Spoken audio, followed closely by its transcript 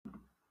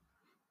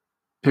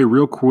Hey,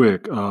 real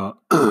quick,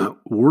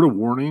 word of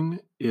warning,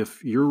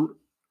 if you're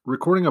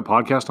recording a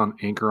podcast on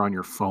Anchor on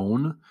your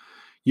phone,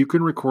 you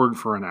can record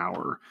for an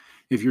hour.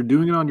 If you're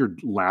doing it on your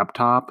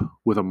laptop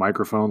with a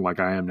microphone like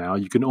I am now,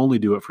 you can only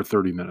do it for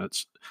 30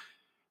 minutes.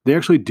 They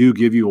actually do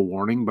give you a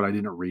warning, but I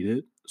didn't read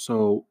it.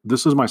 So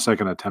this is my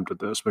second attempt at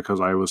this because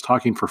I was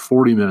talking for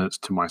 40 minutes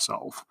to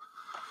myself.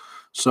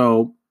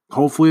 So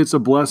hopefully it's a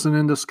blessing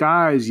in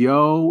disguise,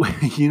 yo.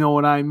 You know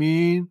what I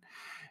mean?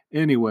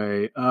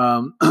 Anyway,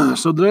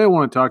 so today I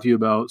want to talk to you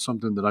about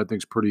something that I think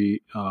is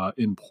pretty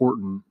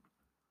important.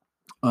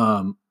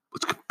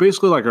 It's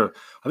basically I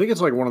think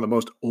it's like one of the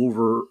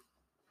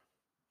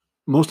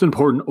most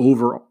important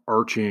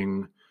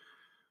overarching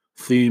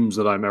themes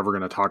that I'm ever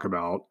going to talk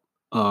about.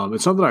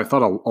 It's something I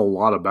thought a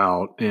lot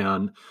about,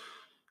 and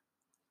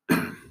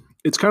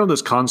it's kind of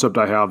this concept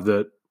I have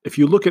that if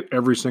you look at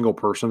every single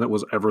person that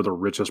was ever the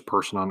richest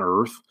person on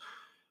earth,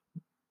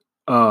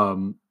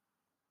 um,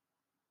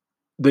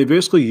 they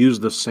basically use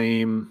the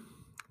same,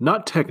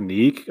 not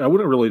technique. I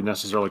wouldn't really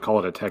necessarily call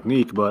it a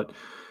technique, but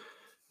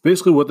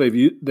basically what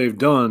they've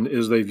done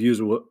is they've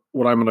used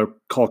what I'm going to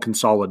call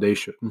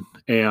consolidation,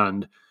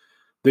 and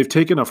they've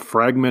taken a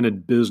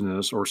fragmented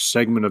business or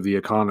segment of the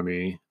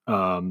economy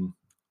that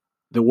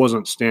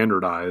wasn't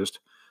standardized.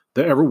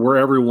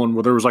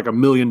 Where there was like a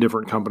million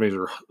different companies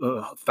or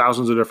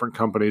thousands of different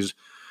companies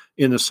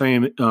in the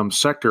same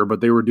sector, but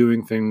they were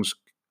doing things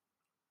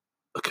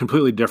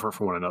completely different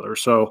from one another.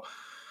 So,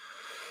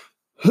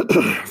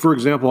 for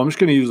example, I'm just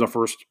going to use the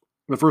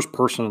first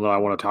person that I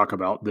want to talk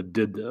about that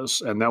did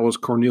this, and that was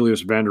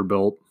Cornelius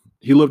Vanderbilt.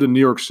 He lived in New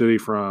York City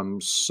from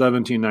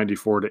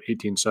 1794 to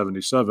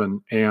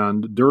 1877,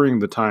 and during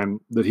the time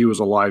that he was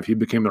alive, he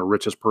became the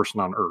richest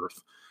person on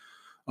earth,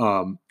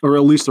 or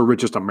at least the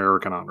richest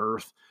American on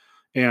earth.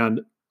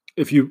 And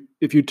if you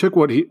took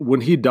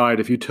when he died,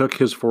 if you took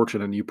his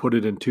fortune and you put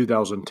it in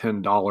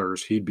 2010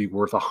 dollars, he'd be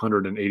worth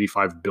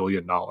 185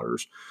 billion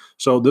dollars.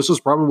 So this is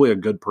probably a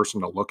good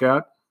person to look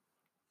at.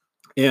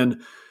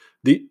 And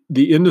the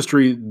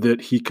industry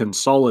that he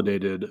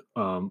consolidated,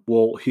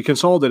 he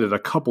consolidated a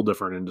couple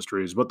different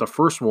industries, but the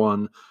first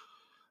one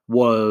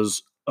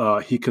was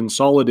he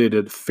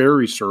consolidated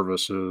ferry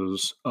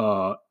services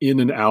in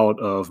and out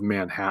of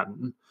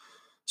Manhattan.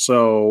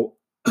 So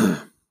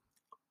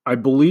I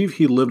believe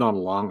he lived on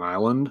Long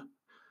Island,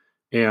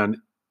 and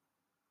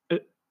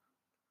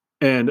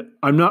and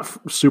I'm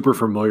not super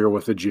familiar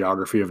with the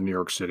geography of New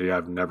York City.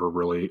 I've never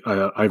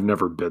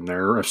been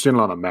there. I've seen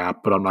it on a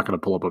map, but I'm not going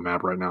to pull up a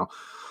map right now.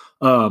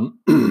 Um,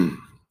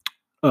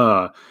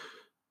 uh,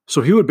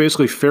 so he would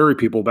basically ferry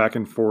people back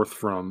and forth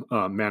from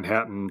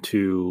Manhattan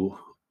to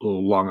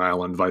Long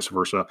Island, vice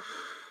versa.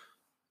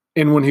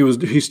 And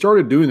he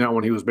started doing that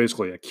when he was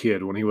basically a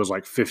kid, when he was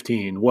like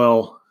 15.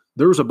 Well,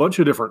 there was a bunch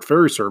of different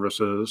ferry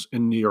services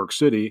in New York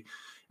City,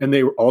 and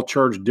they all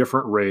charged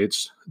different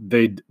rates.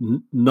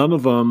 None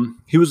of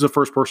them. He was the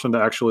first person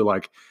to actually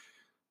like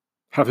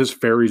have his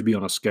ferries be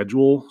on a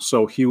schedule.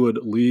 So he would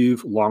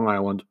leave Long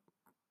Island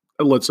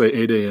at, let's say,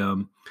 8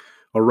 a.m.,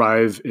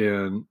 arrive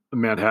in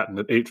Manhattan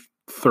at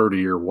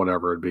 8:30 or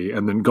whatever it'd be,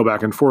 and then go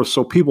back and forth.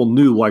 So people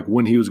knew like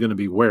when he was going to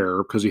be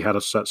where, because he had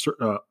a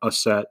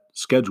set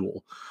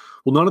schedule.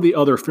 Well, none of the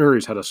other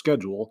ferries had a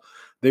schedule.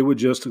 They would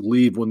just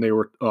leave when they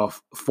were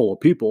full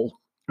of people,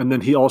 and then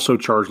he also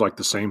charged like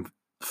the same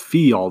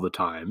fee all the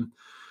time.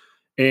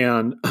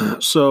 And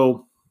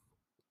so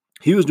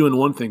he was doing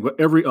one thing, but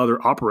every other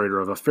operator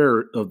of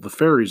the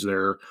ferries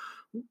there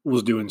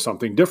was doing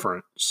something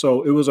different.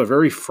 So it was a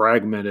very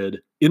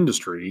fragmented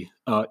industry,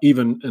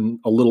 even in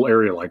a little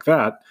area like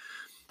that.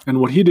 And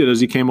what he did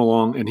is he came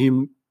along and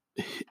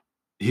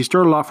he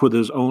started off with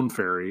his own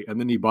ferry,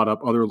 and then he bought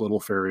up other little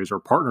ferries or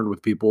partnered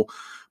with people,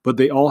 but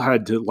they all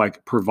had to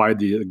like provide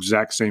the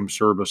exact same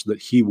service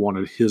that he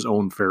wanted his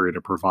own ferry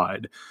to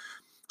provide.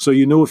 So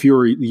if you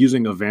were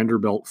using a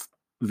Vanderbilt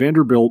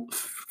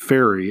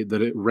ferry,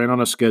 that it ran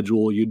on a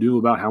schedule, you knew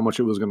about how much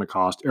it was going to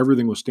cost.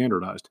 Everything was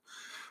standardized.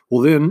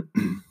 Well, then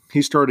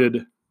he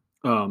started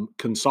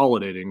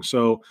consolidating.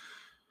 So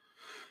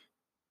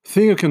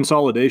think of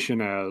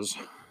consolidation as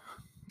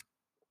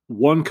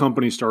one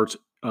company starts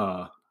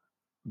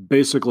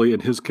basically, in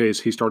his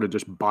case, he started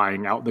just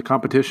buying out the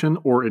competition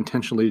or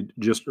intentionally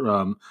just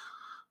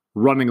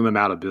running them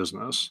out of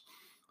business.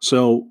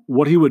 So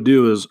what he would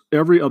do is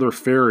every other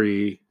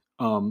ferry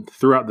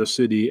throughout the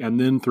city and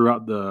then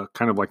throughout the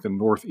kind of like the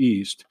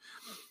Northeast,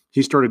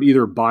 he started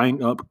either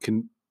buying up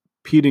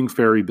competing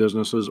ferry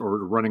businesses or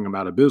running them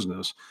out of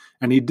business.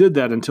 And he did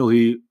that until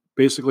he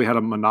basically had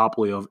a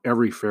monopoly of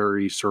every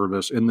ferry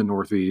service in the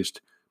Northeast.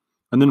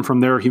 And then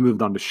from there, he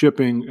moved on to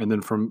shipping. And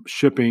then from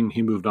shipping,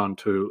 he moved on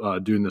to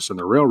doing this in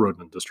the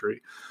railroad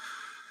industry.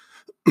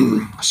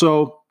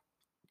 So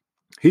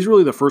he's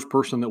really the first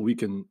person that we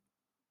can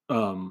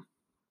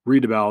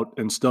read about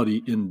and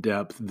study in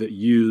depth that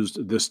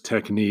used this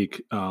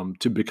technique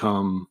to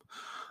become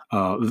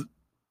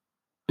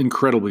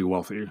incredibly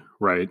wealthy,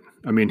 right?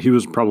 I mean, he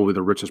was probably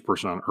the richest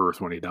person on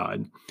earth when he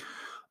died.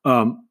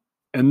 And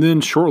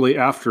then shortly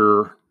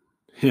after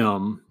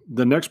him,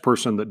 the next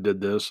person that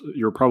did this,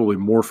 you're probably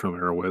more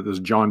familiar with, is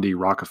John D.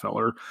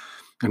 Rockefeller.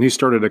 And he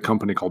started a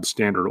company called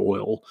Standard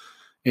Oil.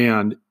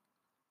 And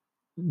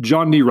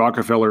John D.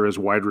 Rockefeller is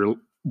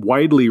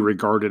widely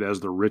regarded as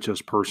the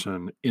richest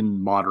person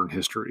in modern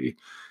history.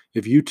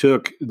 If you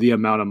took the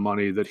amount of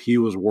money that he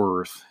was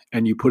worth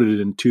and you put it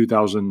in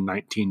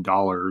 2019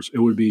 dollars, it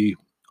would be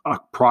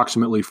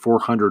approximately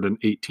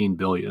 418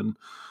 billion.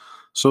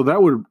 So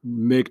that would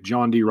make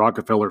John D.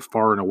 Rockefeller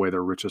far and away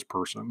the richest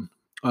person.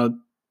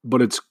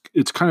 But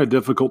it's kind of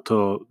difficult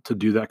to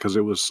do that because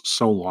it was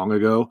so long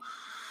ago.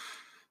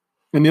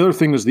 And the other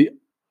thing is the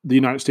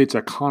United States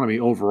economy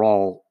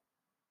overall,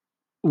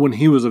 when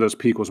he was at his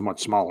peak, was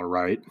much smaller,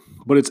 right?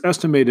 But it's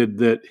estimated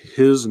that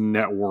his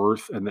net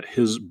worth and that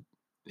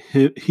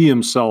he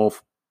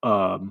himself,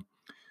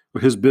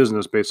 his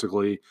business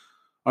basically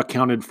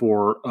accounted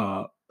for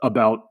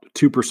about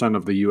 2%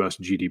 of the U.S.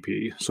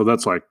 GDP. So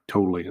that's like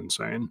totally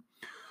insane.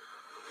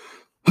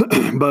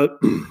 But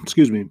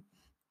excuse me.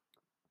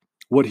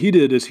 What he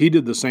did is he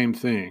did the same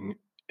thing,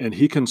 and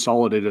he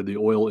consolidated the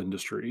oil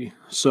industry.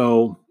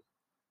 So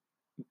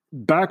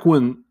back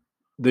when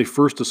they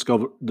first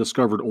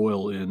discovered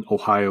oil in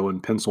Ohio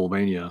and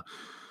Pennsylvania,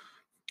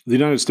 the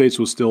United States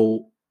was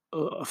still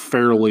a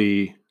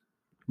fairly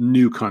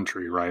new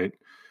country, right?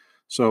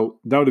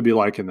 So that would be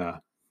like in the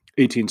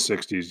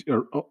 1860s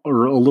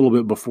or a little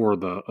bit before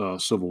the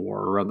Civil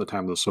War, around the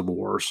time of the Civil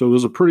War. So it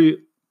was a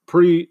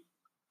pretty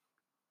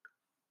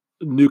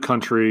new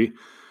country.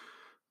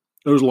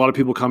 There was a lot of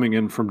people coming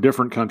in from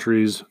different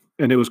countries,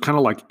 and it was kind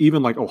of like,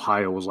 even like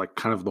Ohio was like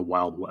kind of the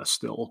Wild West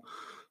still.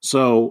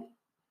 So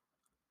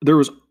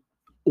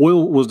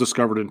oil was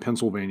discovered in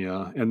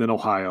Pennsylvania and then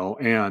Ohio,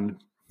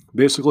 and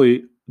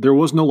basically there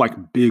was no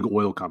like big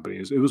oil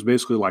companies. It was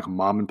basically like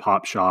mom and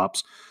pop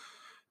shops.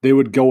 They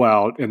would go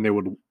out and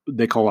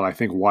they call it, I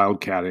think,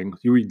 wildcatting.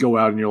 You would go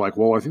out and you're like,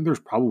 well, I think there's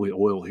probably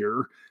oil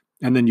here.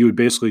 And then you would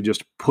basically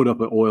just put up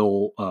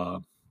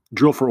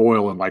drill for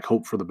oil and like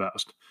hope for the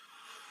best.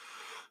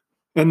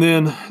 And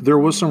then there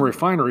was some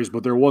refineries,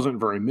 but there wasn't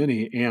very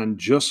many. And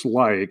just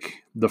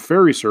like the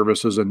ferry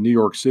services in New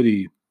York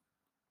City,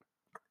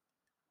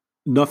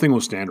 nothing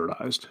was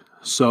standardized.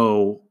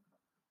 So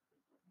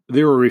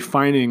they were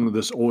refining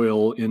this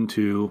oil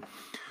into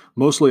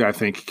mostly, I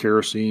think,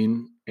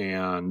 kerosene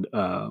and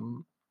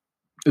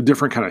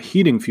different kind of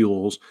heating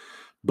fuels.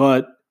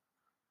 But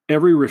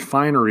every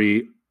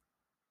refinery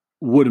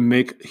would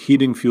make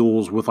heating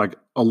fuels with like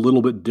a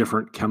little bit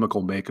different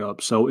chemical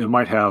makeup. So it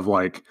might have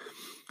like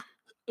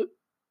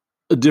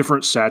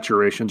different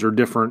saturations or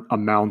different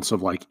amounts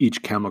of like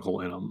each chemical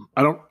in them.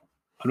 I'm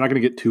not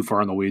going to get too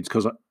far in the weeds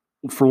because,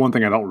 for one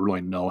thing, I don't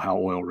really know how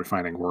oil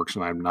refining works,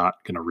 and I'm not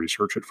going to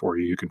research it for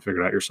you. You can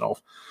figure it out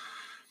yourself.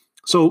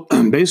 So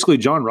basically,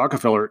 John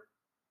Rockefeller,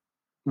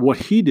 what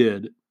he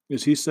did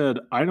is he said,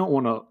 I don't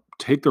want to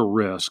take the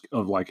risk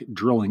of like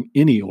drilling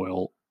any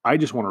oil. I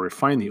just want to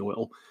refine the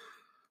oil.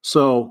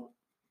 So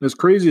as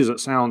crazy as it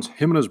sounds,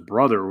 him and his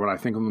brother,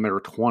 when they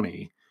were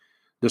 20,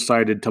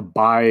 decided to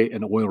buy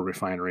an oil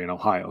refinery in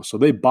Ohio. So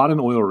they bought an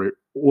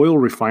oil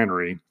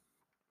refinery,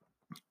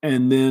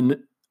 and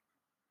then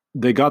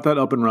they got that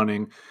up and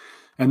running.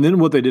 And then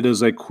what they did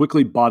is they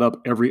quickly bought up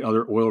every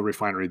other oil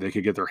refinery they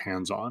could get their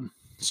hands on.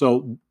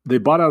 So they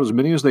bought out as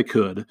many as they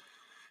could.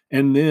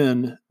 And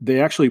then they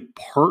actually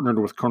partnered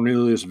with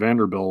Cornelius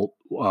Vanderbilt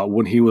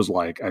when he was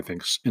like, I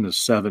think, in his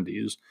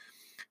 70s.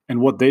 And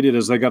what they did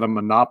is they got a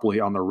monopoly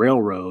on the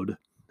railroad.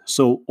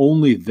 So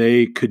only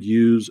they could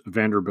use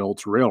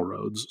Vanderbilt's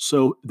railroads.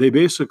 So they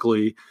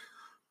basically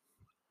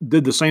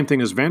did the same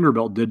thing as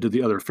Vanderbilt did to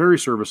the other ferry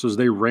services.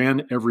 They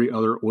ran every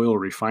other oil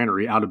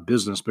refinery out of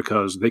business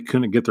because they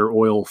couldn't get their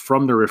oil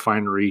from the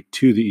refinery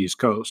to the East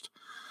Coast.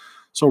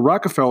 So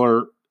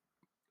Rockefeller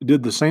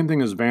did the same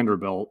thing as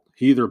Vanderbilt.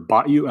 He either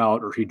bought you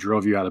out or he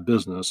drove you out of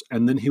business.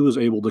 And then he was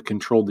able to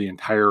control the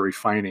entire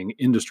refining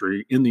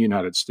industry in the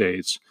United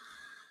States.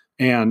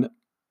 And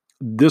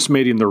this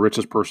made him the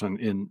richest person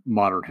in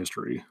modern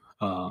history,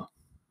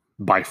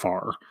 by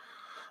far.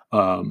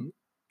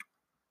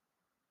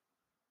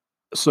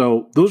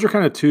 So those are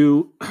kind of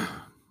two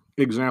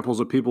examples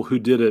of people who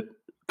did it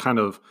kind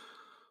of,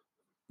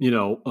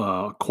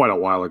 quite a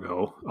while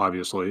ago,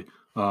 obviously,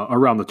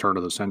 around the turn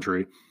of the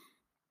century.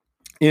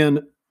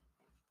 And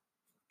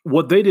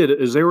what they did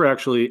is they were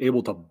actually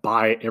able to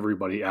buy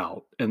everybody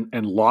out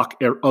and lock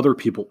other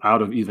people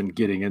out of even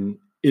getting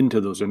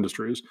into those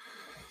industries.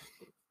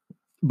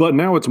 But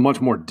now it's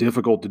much more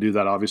difficult to do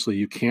that.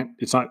 Obviously,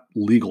 it's not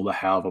legal to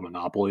have a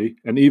monopoly.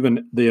 And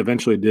even they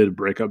eventually did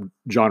break up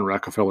John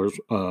Rockefeller's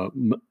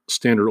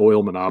Standard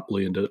Oil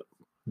monopoly into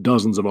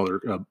dozens of other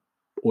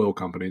oil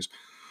companies.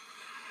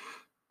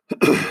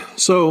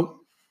 So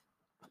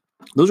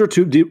those are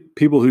two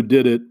people who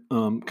did it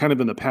kind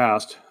of in the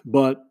past.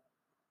 But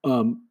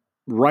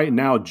right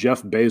now,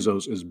 Jeff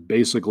Bezos is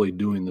basically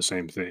doing the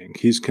same thing.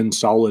 He's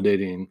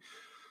consolidating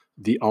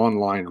the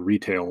online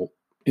retail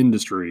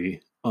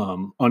industry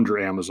under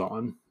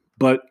Amazon,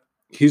 but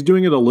he's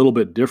doing it a little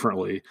bit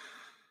differently.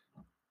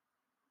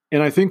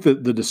 And I think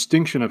that the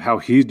distinction of how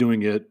he's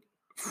doing it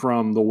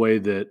from the way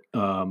that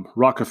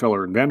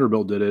Rockefeller and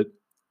Vanderbilt did it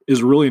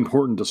is really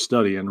important to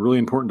study and really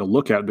important to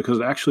look at because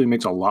it actually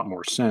makes a lot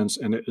more sense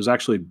and it has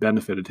actually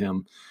benefited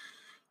him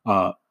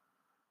a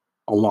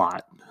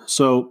lot.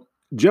 So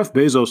Jeff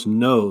Bezos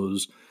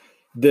knows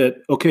that,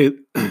 okay,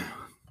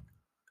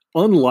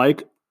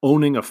 unlike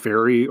owning a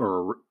ferry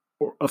or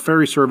a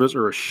ferry service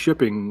or a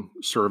shipping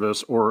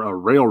service or a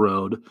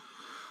railroad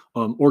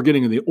or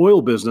getting in the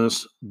oil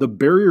business, the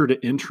barrier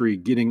to entry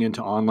getting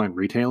into online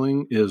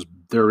retailing is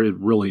there. It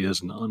really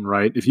is none,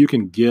 right? If you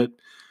can get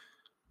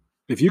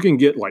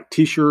like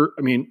t-shirt,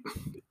 I mean,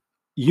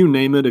 you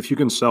name it, if you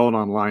can sell it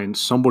online,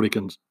 somebody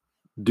can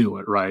do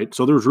it, right?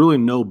 So there's really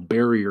no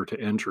barrier to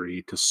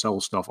entry to sell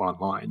stuff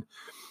online.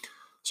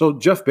 So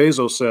Jeff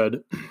Bezos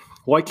said,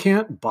 well, I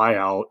can't buy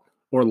out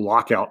or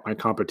lock out my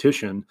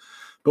competition,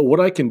 but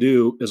what I can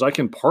do is I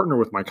can partner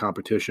with my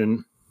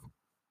competition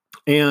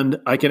and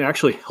I can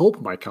actually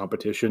help my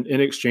competition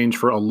in exchange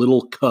for a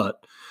little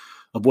cut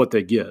of what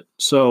they get.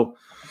 So,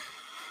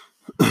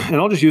 and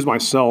I'll just use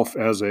myself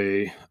as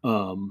a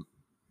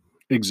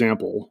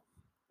example.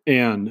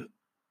 And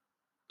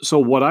so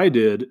what I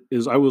did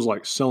is I was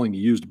like selling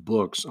used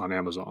books on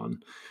Amazon.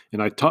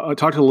 And I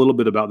talked a little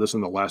bit about this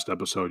in the last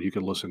episode. You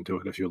can listen to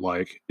it if you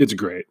like. It's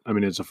great. I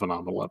mean, it's a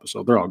phenomenal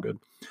episode. They're all good.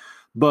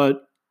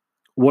 But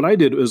what I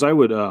did is I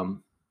would,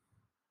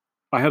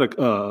 I had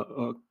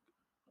a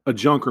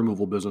junk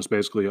removal business,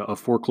 basically a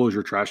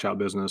foreclosure trash out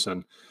business.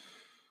 And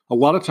a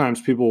lot of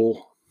times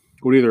people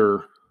would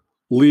either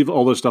leave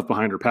all this stuff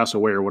behind or pass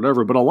away or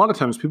whatever. But a lot of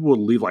times people would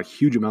leave like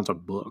huge amounts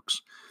of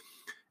books.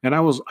 And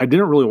I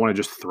didn't really want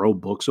to just throw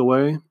books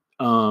away.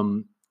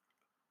 And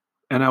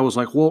I was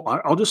like, well,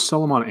 I'll just sell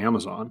them on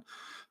Amazon.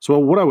 So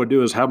what I would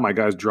do is have my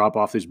guys drop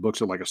off these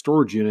books at like a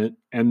storage unit.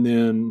 And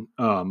then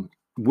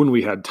when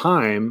we had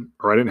time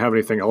or I didn't have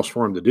anything else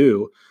for them to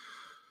do,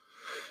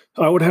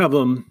 I would have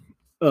them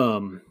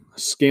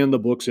scan the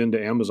books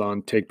into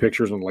Amazon, take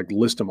pictures and like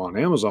list them on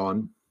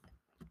Amazon.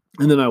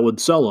 And then I would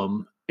sell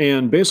them.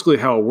 And basically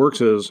how it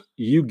works is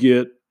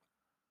I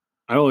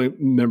don't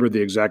remember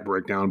the exact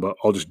breakdown, but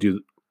I'll just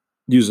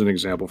use an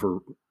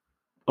example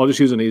I'll just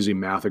use an easy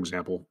math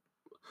example.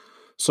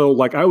 So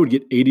like I would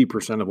get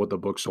 80% of what the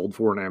book sold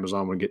for and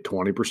Amazon would get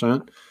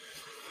 20%.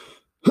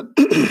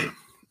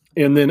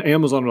 And then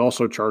Amazon would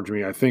also charge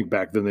me, I think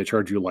back then they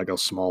charge you like a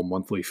small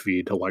monthly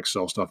fee to like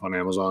sell stuff on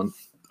Amazon.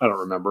 I don't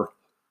remember.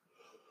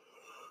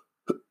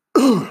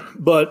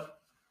 But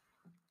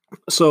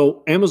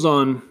so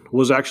Amazon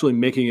was actually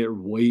making it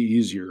way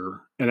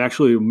easier and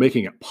actually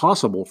making it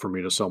possible for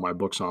me to sell my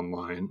books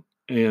online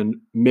and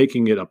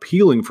making it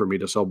appealing for me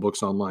to sell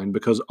books online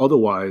because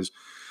otherwise,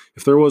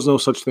 if there was no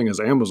such thing as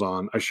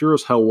Amazon, I sure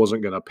as hell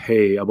wasn't going to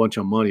pay a bunch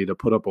of money to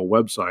put up a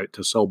website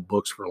to sell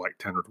books for like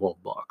 10 or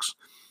 12 bucks.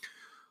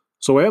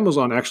 So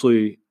Amazon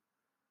actually,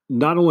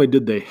 not only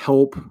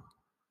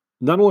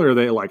are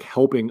they like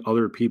helping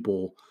other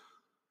people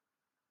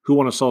who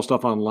want to sell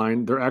stuff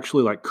online, they're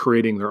actually like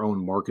creating their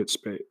own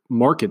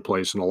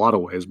marketplace in a lot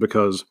of ways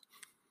because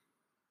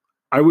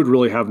I would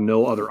really have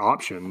no other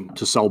option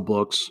to sell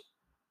books.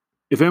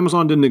 If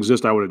Amazon didn't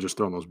exist, I would have just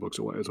thrown those books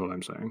away, is what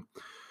I'm saying.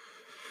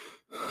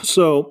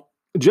 So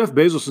Jeff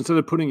Bezos, instead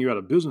of putting you out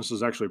of business,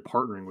 is actually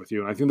partnering with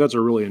you. And I think that's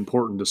a really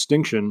important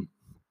distinction.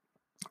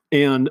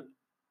 And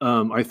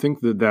I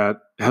think that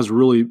has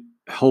really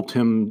helped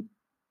him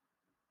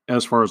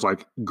as far as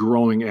like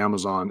growing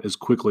Amazon as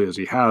quickly as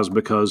he has,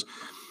 because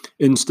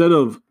instead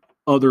of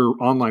other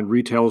online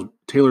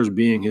retailers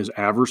being his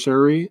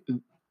adversary,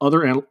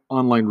 other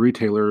online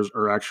retailers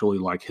are actually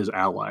like his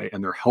ally,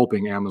 and they're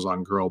helping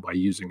Amazon grow by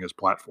using his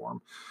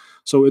platform.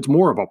 So it's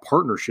more of a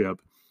partnership,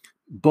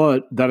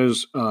 but that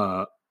has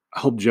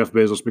helped Jeff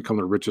Bezos become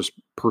the richest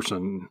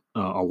person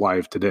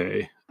alive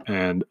today.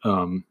 And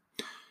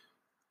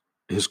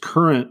his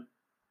current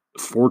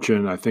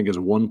fortune, I think, is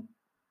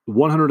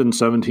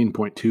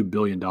 $117.2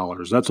 billion.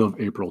 That's of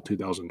April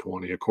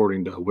 2020,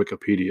 according to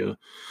Wikipedia.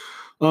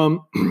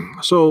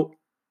 So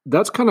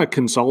that's kind of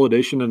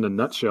consolidation in a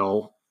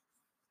nutshell.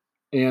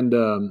 And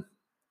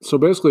so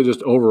basically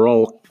just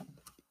overall,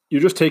 you're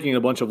just taking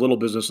a bunch of little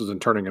businesses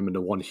and turning them into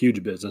one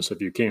huge business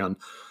if you can,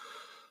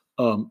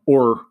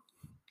 or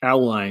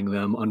allying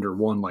them under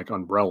one like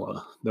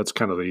umbrella. That's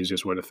kind of the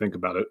easiest way to think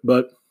about it.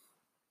 But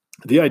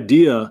the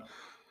idea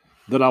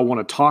that I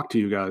want to talk to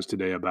you guys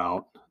today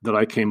about that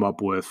I came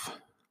up with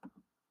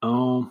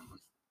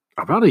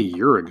about a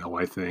year ago,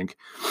 I think,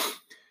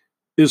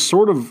 is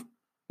sort of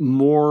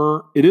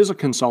it is a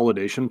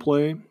consolidation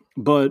play,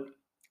 but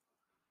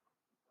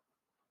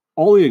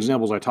all the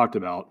examples I talked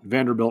about,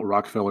 Vanderbilt,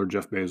 Rockefeller,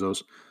 Jeff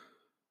Bezos,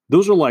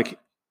 those are like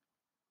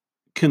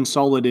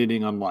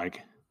consolidating on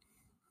like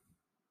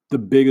the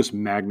biggest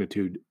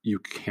magnitude you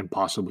can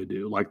possibly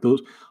do. Like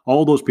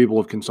all those people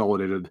have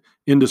consolidated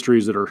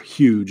industries that are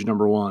huge,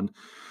 number one.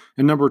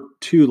 And number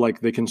two,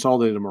 like they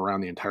consolidated them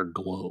around the entire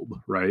globe,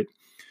 right?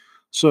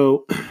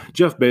 So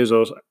Jeff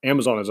Bezos,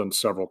 Amazon is in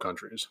several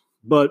countries.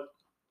 But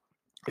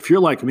if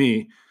you're like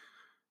me,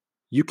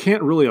 you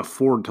can't really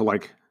afford to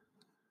like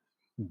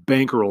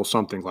bankroll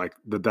something like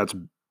that's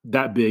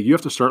that big. You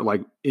have to start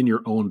like in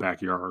your own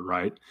backyard,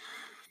 right?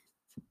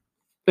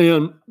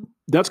 And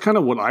that's kind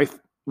of what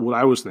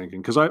I was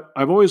thinking, because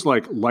I've always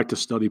liked to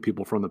study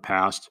people from the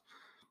past,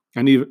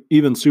 and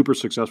even super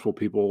successful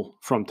people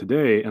from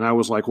today. And I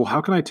was like, well,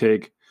 how can I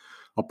take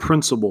a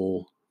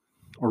principle,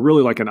 or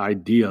really like an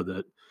idea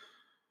that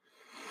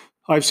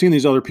I've seen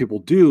these other people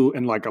do,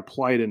 and like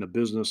apply it in a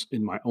business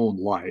in my own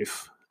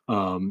life?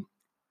 And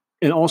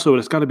also,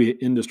 it's got to be an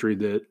industry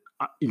that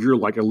you're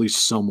like at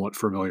least somewhat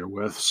familiar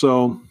with.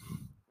 So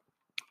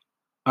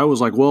I was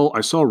like, well,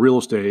 I saw real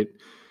estate.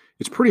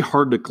 It's pretty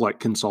hard to like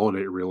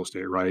consolidate real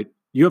estate, right?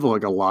 You have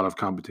like a lot of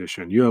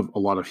competition. You have a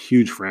lot of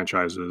huge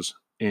franchises,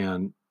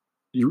 and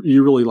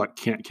you really like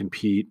can't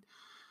compete.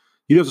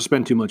 You'd have to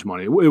spend too much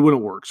money. It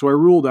wouldn't work. So I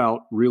ruled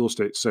out real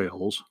estate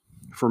sales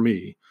for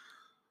me.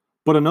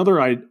 But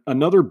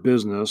another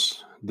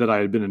business that I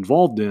had been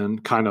involved in,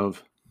 kind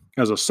of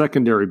as a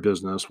secondary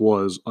business,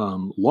 was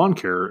lawn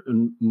care,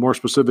 and more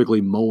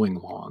specifically mowing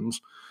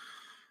lawns.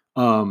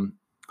 Um,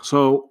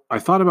 so I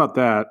thought about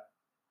that,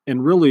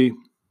 and really,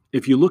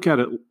 if you look at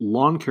it,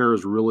 lawn care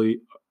is really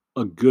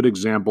a good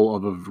example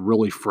of a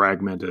really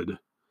fragmented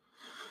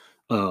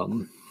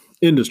um,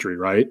 industry,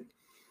 right?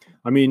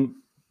 I mean,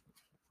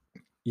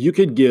 you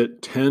could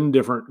get 10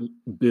 different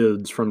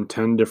bids from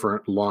 10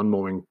 different lawn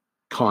mowing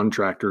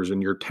contractors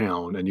in your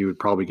town, and you would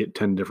probably get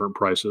 10 different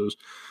prices.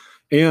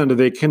 And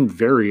they can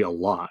vary a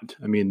lot.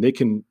 I mean, they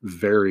can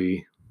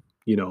vary,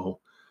 you know,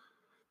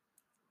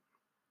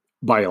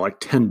 by like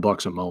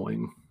 $10 a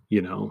mowing,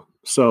 you know.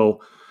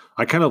 So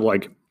I kind of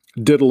like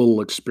did a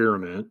little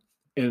experiment,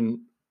 and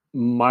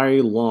my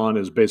lawn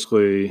is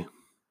basically, I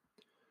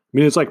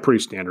mean, it's like pretty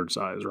standard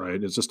size,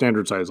 right? It's a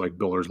standard size like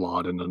builder's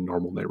lot in a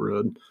normal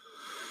neighborhood.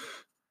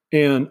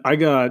 And I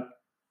got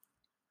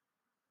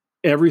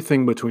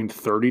everything between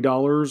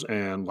 $30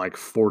 and like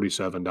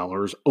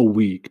 $47 a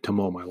week to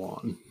mow my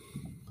lawn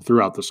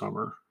throughout the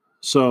summer.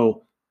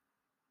 So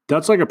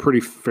that's like a pretty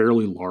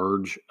fairly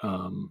large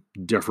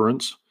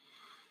difference.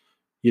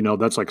 You know,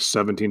 that's like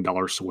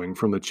 $17 swing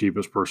from the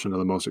cheapest person to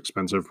the most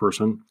expensive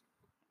person.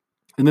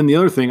 And then the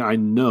other thing I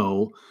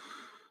know,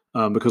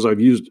 because I've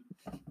used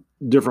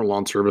different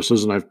lawn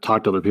services and I've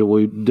talked to other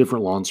people,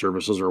 different lawn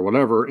services or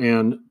whatever.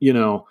 And, you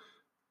know,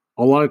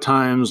 a lot of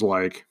times,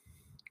 like,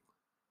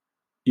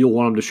 you'll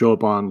want them to show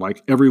up on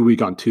like every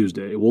week on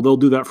Tuesday. Well, they'll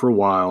do that for a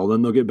while,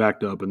 then they'll get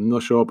backed up, and then they'll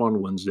show up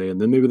on Wednesday, and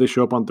then maybe they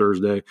show up on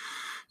Thursday,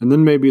 and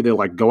then maybe they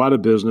like go out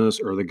of business,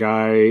 or the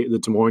guy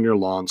that's mowing your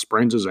lawn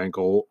sprains his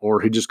ankle,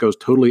 or he just goes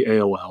totally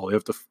AOL. You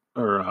have to,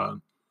 or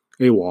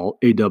AWOL,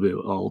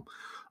 AWL,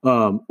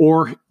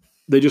 or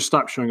they just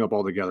stop showing up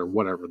altogether.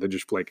 Whatever, they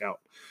just flake out.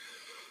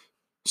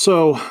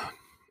 So,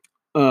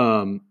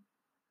 the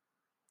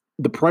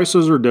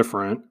prices are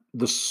different.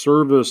 The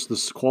service,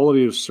 the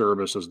quality of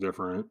service is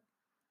different.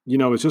 You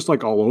know, it's just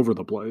like all over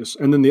the place.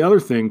 And then the other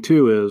thing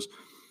too is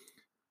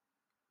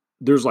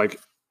there's like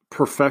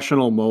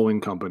professional mowing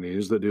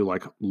companies that do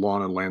like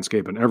lawn and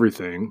landscape and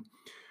everything.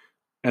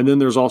 And then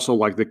there's also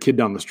like the kid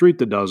down the street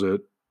that does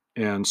it.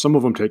 And some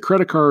of them take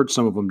credit cards,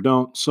 some of them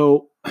don't.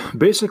 So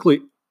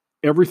basically,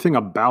 everything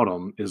about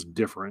them is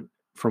different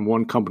from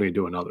one company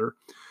to another.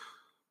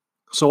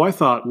 So I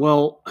thought,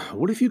 well,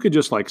 what if you could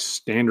just like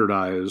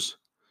standardize?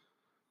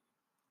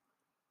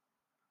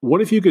 What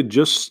if you could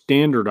just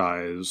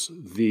standardize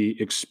the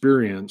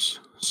experience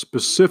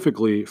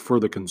specifically for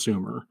the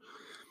consumer?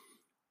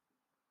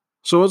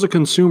 So as a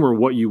consumer,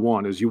 what you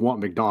want is you want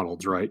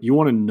McDonald's, right? You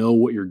want to know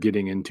what you're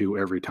getting into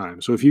every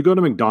time. So if you go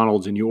to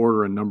McDonald's and you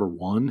order a number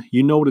one,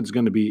 you know what it's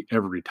going to be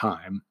every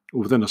time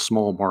within a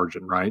small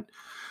margin, right?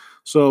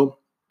 So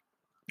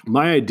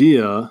my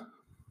idea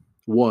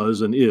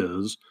was and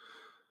is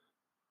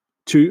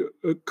to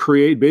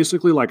create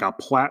basically like a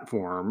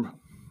platform.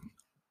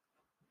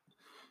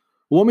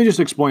 Well, let me just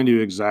explain to you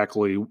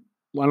exactly.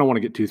 I don't want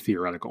to get too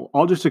theoretical.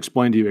 I'll just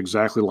explain to you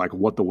exactly like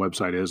what the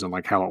website is and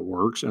like how it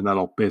works, and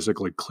that'll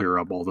basically clear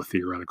up all the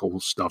theoretical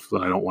stuff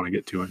that I don't want to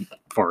get too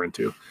far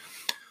into.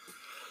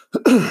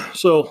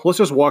 So let's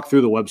just walk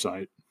through the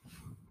website.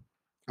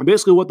 And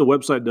basically what the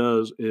website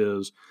does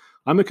is,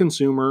 I'm a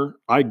consumer.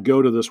 I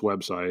go to this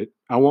website.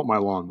 I want my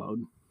lawn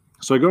mowed.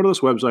 So I go to this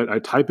website. I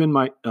type in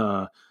my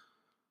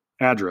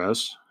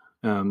address,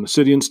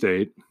 city and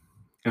state,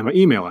 and my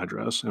email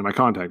address and my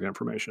contact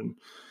information.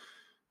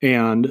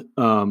 And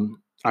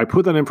I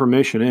put that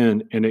information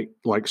in, and it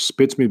like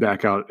spits me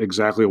back out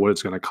exactly what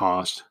it's going to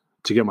cost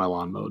to get my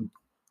lawn mowed.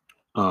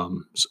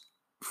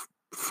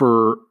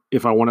 For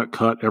if I want it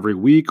cut every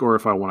week or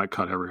if I want it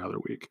cut every other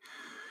week.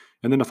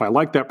 And then if I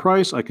like that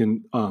price, I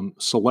can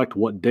select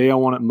what day I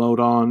want it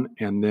mowed on,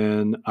 and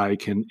then I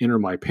can enter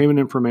my payment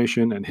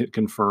information and hit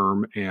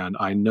confirm. And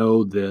I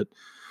know that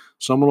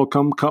someone will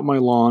come cut my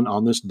lawn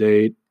on this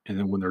date. And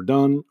then when they're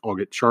done, I'll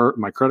get charged.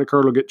 My credit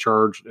card will get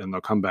charged, and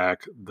they'll come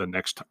back the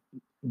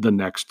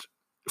next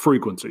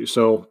frequency.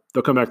 So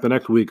they'll come back the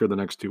next week or the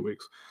next 2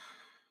 weeks.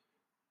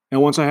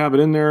 And once I have it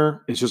in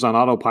there, it's just on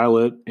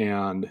autopilot.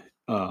 And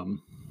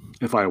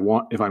if I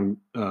want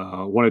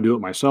to do it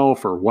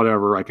myself or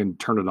whatever, I can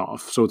turn it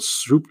off. So it's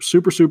super,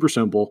 super, super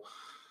simple.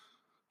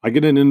 I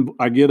get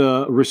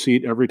a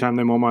receipt every time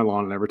they mow my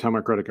lawn and every time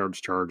my credit card's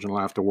charged, and I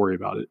don't have to worry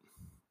about it.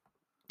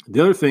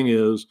 The other thing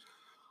is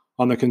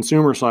on the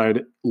consumer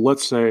side,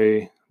 let's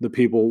say the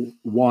people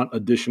want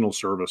additional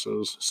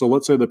services. So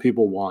let's say the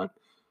people want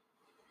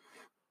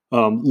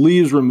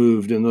leaves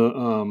removed in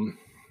the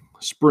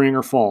spring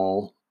or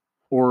fall,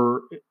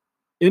 or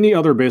any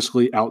other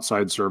basically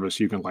outside service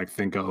you can like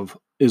think of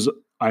is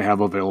I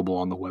have available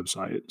on the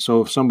website.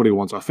 So if somebody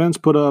wants a fence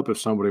put up, if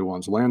somebody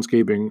wants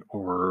landscaping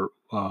or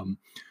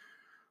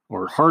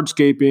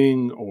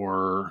hardscaping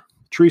or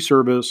tree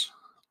service,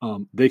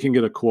 they can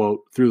get a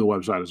quote through the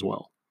website as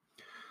well.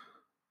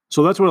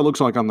 So that's what it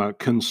looks like on the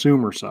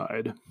consumer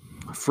side.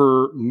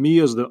 For me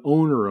as the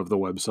owner of the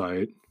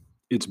website,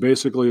 it's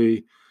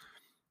basically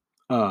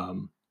I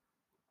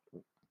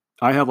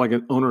have like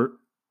an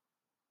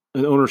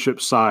ownership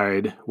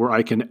side where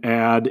I can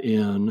add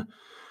in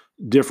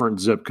different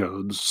zip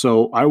codes.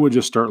 So I would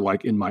just start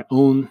like in my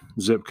own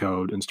zip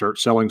code and start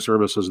selling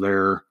services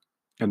there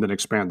and then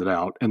expand it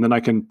out. And then I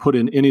can put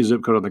in any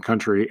zip code in the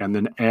country and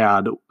then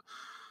add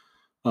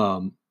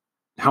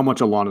how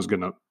much a lawn is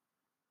going to,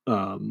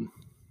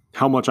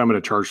 how much I'm going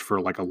to charge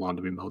for like a lawn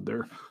to be mowed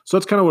there. So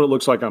that's kind of what it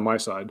looks like on my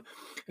side.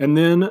 And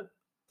then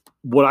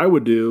what I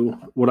would do,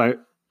 what I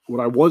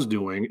was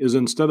doing is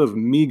instead of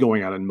me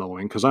going out and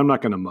mowing, because I'm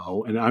not going to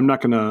mow and I'm not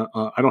going to,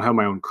 I don't have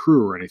my own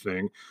crew or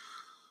anything.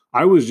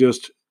 I was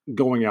just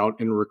going out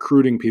and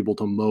recruiting people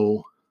to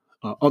mow,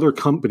 other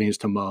companies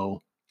to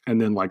mow, and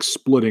then like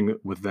splitting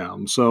it with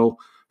them. So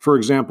for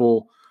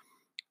example,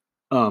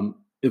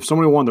 if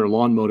somebody wanted their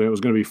lawn mowed and it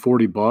was going to be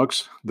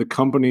 $40, the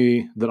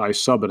company that I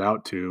sub it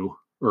out to,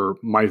 or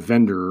my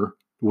vendor,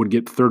 would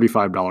get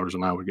 $35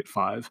 and I would get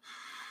 $5.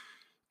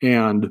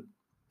 And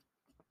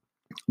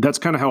that's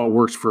kind of how it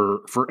works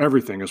for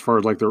everything as far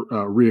as like the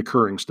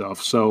reoccurring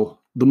stuff. So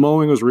the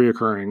mowing was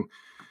reoccurring.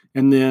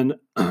 And then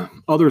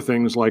other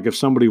things like if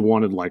somebody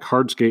wanted like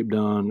hardscape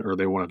done or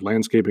they wanted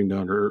landscaping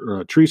done or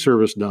a tree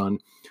service done,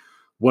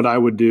 what I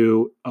would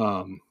do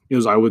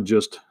is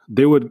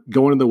they would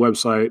go into the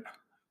website,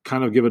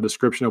 kind of give a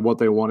description of what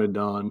they wanted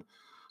done,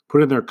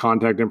 put in their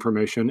contact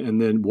information.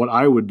 And then what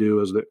I would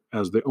do as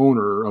the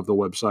owner of the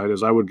website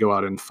is I would go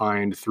out and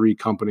find 3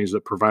 companies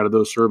that provided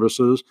those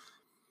services.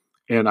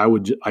 And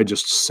I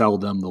just sell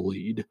them the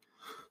lead.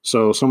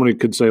 So somebody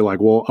could say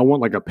like, well, I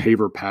want like a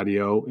paver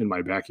patio in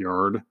my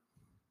backyard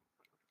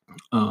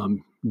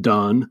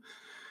done.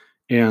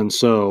 And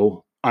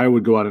so I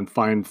would go out and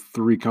find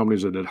 3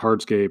 companies that did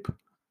hardscape,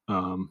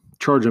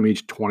 charge them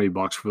each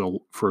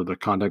 $20 for the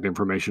contact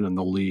information and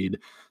the lead.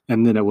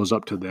 And then it was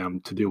up to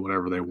them to do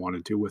whatever they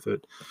wanted to with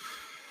it.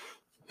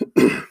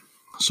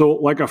 So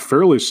like a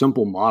fairly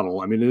simple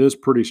model. I mean, it is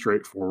pretty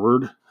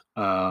straightforward.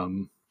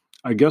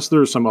 I guess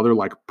there's some other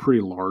like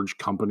pretty large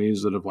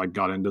companies that have like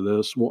got into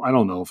this. Well, I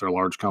don't know if they're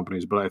large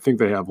companies, but I think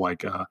they have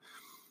like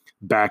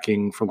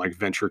backing from like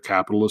venture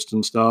capitalists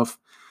and stuff.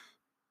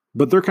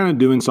 But they're kind of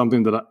doing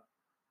something that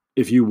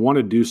if you want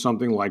to do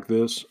something like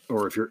this,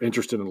 or if you're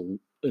interested in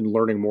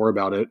learning more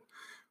about it,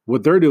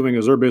 what they're doing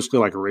is they're basically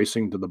like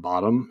racing to the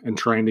bottom and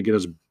trying to get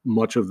as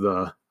much of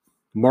the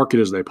market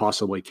as they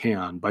possibly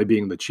can by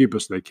being the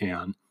cheapest they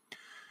can.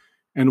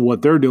 And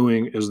what they're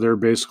doing is they're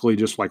basically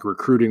just like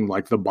recruiting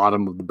like the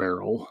bottom of the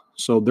barrel.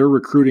 So they're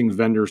recruiting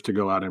vendors to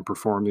go out and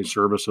perform these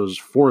services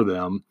for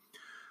them,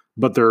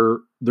 but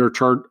they're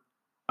charged.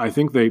 I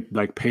think they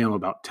like pay them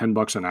about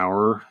 $10 an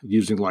hour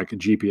using like a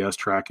GPS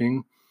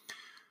tracking.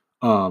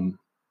 And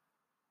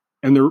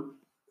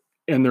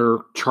they're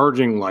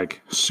charging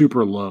like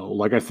super low.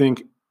 Like I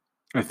think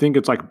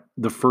it's like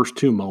the first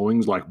 2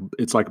 mowings, like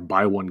it's like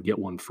buy one, get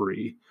one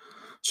free.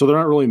 So they're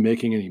not really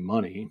making any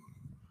money.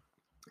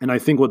 And I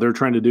think what they're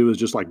trying to do is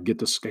just like get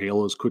to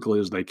scale as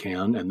quickly as they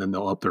can, and then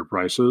they'll up their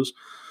prices.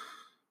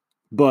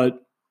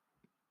 But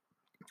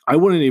I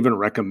wouldn't even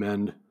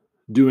recommend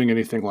doing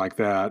anything like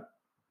that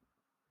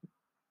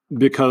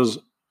because,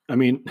 I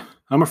mean,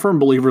 I'm a firm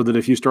believer that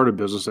if you start a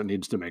business that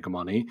needs to make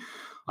money,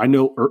 I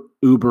know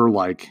Uber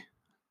like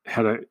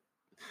had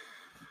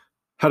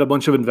a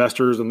bunch of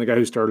investors, and the guy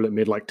who started it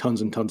made like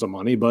tons and tons of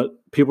money, but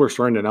people are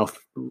starting to now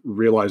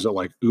realize that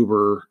like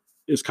Uber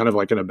is kind of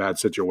like in a bad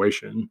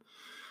situation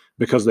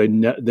because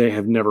they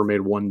have never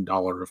made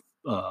 $1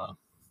 of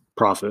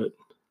profit,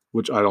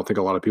 which I don't think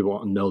a lot of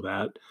people know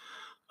that.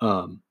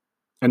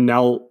 And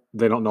now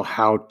they don't know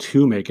how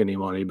to make any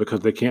money because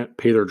they can't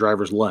pay their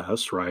drivers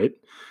less, right?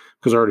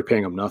 Because they're already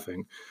paying them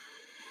nothing.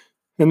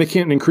 And they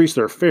can't increase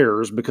their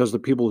fares because the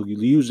people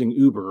using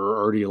Uber are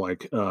already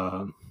like,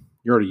 you're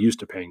already used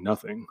to paying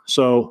nothing.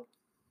 So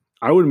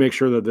I would make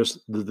sure that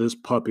this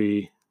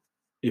puppy,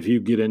 if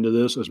you get into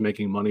this, is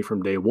making money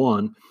from day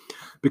one,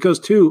 because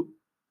 2,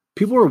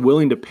 people are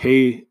willing to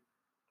pay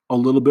a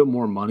little bit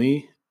more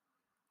money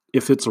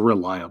if it's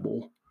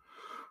reliable,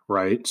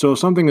 right? So if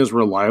something is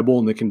reliable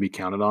and it can be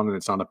counted on and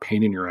it's not a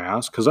pain in your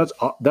ass, because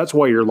that's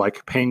why you're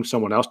like paying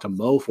someone else to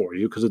mow for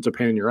you, because it's a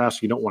pain in your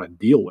ass. You don't want to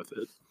deal with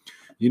it.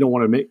 You don't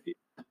want to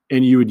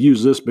and you would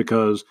use this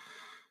because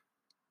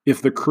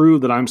if the crew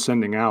that I'm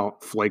sending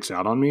out flakes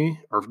out on me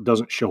or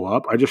doesn't show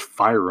up, I just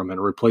fire them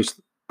and replace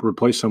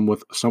them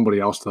with somebody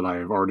else that I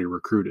have already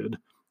recruited.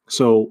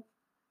 So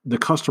the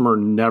customer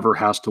never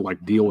has to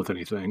like deal with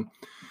anything.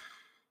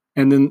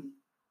 And then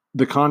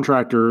the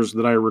contractors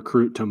that I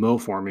recruit to mow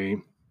for me,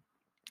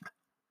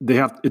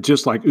 it's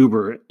just like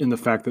Uber in the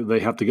fact that they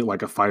have to get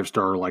like a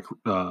 5-star like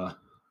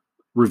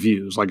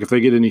reviews. Like if they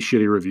get any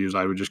shitty reviews,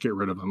 I would just get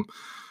rid of them.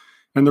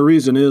 And the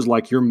reason is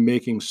like you're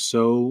making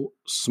so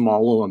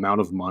small amount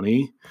of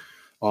money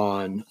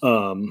on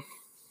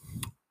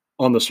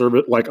the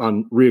service, like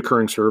on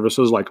reoccurring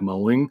services like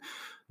mowing,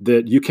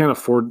 that you can't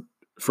afford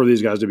for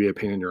these guys to be a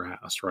pain in your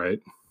ass, right?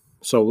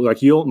 So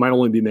like you might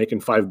only be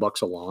making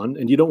 $5 a lawn,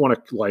 and you don't want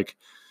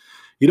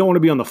to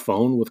be on the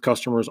phone with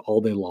customers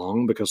all day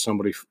long because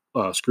somebody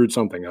screwed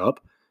something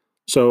up.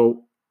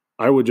 So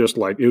I would just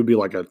it would be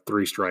like a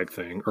 3-strike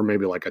thing or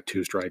maybe like a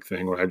 2-strike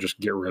thing where I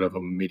just get rid of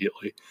them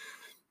immediately.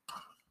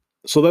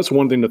 So that's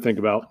one thing to think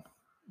about.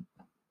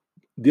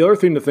 The other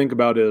thing to think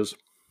about is,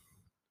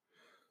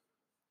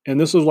 and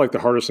this is like the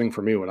hardest thing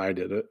for me when I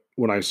did it,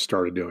 when I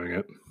started doing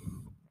it,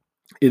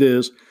 it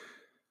is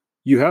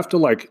you have to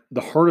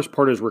the hardest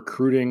part is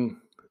recruiting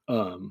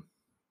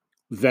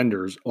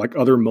vendors, like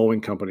other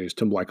mowing companies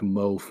to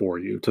mow for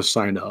you, to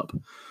sign up.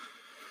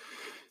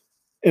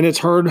 And it's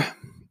hard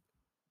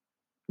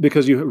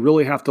because you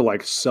really have to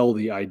sell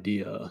the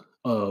idea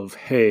of,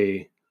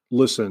 hey,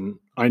 listen,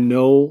 I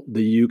know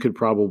that you could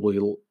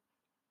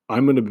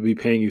I'm going to be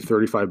paying you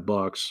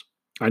 $35.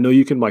 I know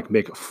you can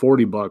make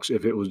 $40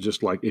 if it was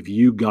just if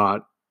you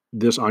got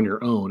this on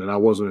your own and I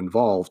wasn't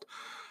involved.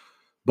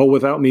 But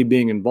without me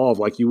being involved,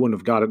 you wouldn't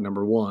have got it,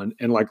 number one.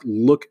 And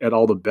look at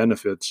all the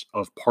benefits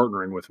of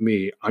partnering with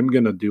me. I'm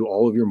going to do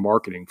all of your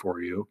marketing for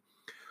you.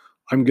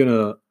 I'm going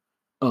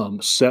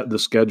to set the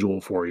schedule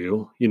for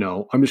you.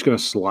 I'm just going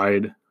to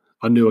slide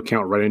a new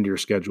account right into your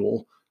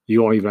schedule.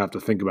 You won't even have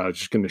to think about it. It's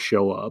just going to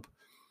show up.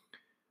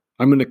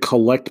 I'm going to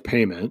collect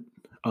payment.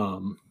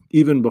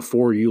 Even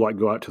before you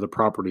go out to the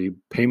property,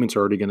 payments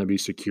are already going to be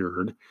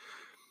secured.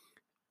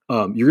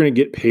 You're going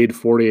to get paid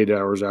 48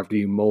 hours after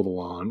you mow the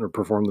lawn or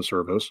perform the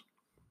service.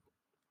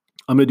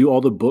 I'm going to do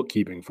all the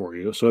bookkeeping for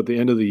you. So at the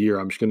end of the year,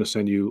 I'm just going to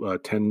send you a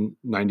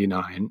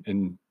 1099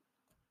 and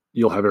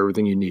you'll have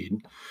everything you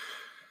need.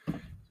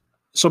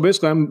 So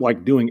basically,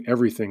 I'm doing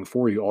everything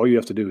for you. All you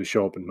have to do is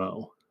show up and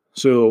mow.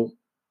 So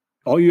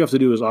all you have to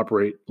do is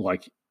operate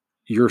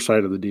your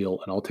side of the deal,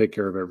 and I'll take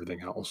care of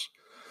everything else.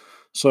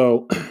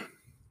 So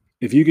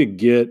if you could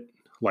get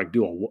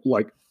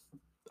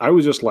I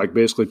was just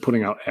basically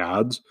putting out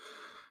ads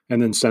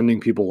and then sending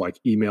people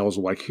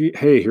emails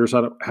hey, here's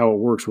how it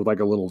works with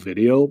a little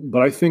video.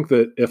 But I think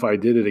that if I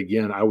did it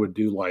again, I would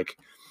do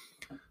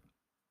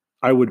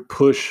I would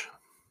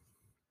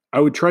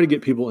try to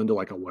get people into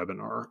a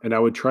webinar, and I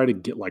would try to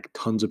get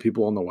tons of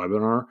people on the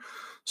webinar.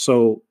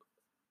 So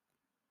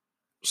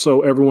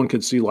everyone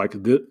could see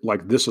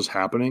this is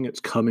happening. It's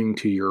coming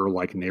to your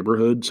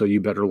neighborhood. So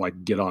you better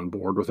get on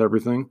board with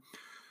everything.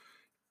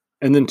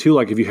 And then too,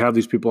 if you have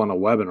these people on a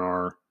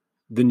webinar,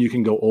 then you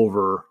can go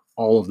over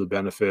all of the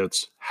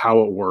benefits, how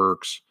it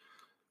works,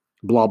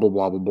 blah, blah,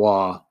 blah, blah,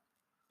 blah.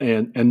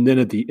 And then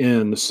at the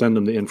end, send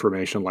them the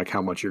information,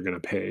 how much you're going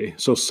to pay.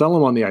 So sell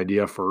them on the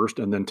idea first,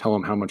 and then tell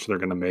them how much they're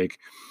going to make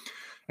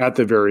at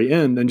the very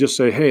end, and just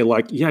say, hey,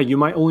 yeah, you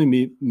might only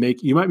be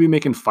making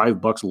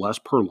 $5 less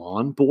per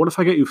lawn, but what if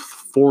I get you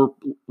 4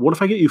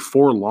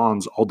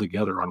 lawns all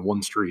together on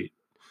one street?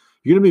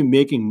 You're going to be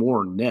making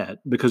more net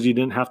because you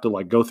didn't have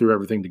to go through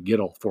everything to get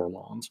all 4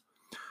 lawns.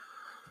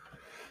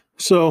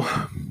 So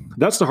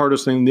that's the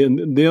hardest thing.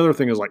 The other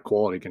thing is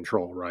quality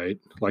control, right?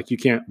 You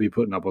can't be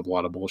putting up with a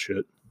lot of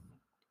bullshit.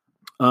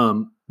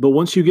 But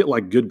once you get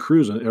good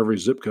crews in every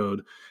zip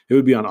code, it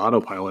would be on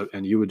autopilot,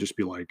 and you would just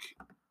be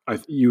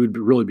you would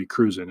really be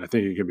cruising. I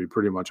think it could be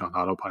pretty much on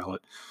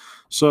autopilot.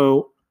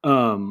 So,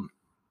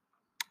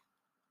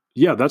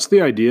 yeah, that's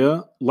the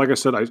idea. Like I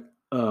said, I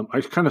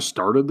kind of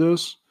started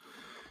this,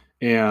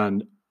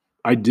 and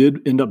I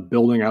did end up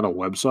building out a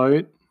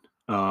website,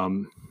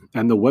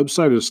 and the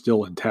website is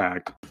still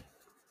intact.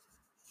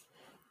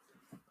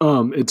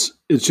 It's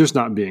just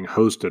not being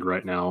hosted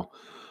right now,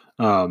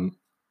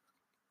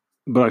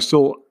 but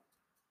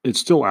it's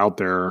still out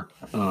there.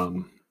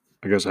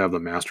 I guess I have the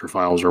master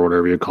files or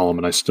whatever you call them,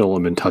 and I still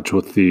am in touch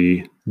with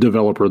the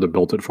developer that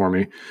built it for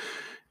me.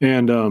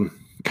 And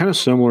kind of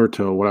similar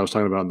to what I was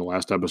talking about in the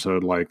last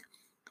episode,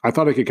 I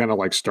thought I could kind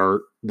of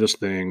start this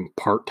thing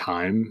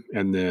part-time,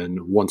 and then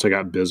once I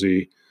got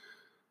busy,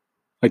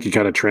 I could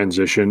kind of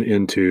transition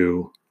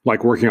into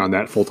working on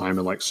that full-time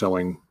and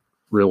selling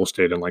real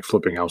estate and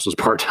flipping houses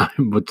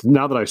part-time. But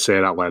now that I say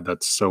it out loud,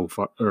 that's so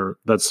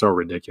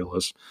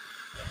ridiculous.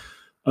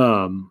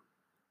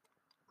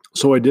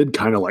 So I did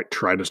kind of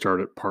try to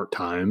start it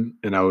part-time,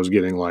 and I was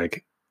getting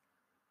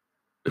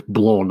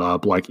blown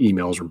up,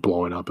 emails were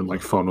blowing up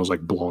and phone was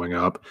blowing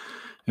up.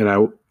 And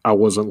I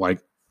wasn't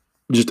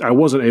I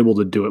wasn't able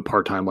to do it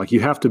part-time.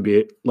 You have to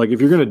be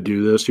if you're going to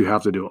do this, you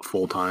have to do it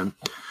full-time.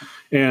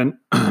 And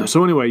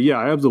so anyway, yeah,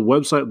 I have the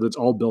website that's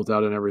all built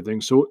out and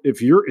everything. So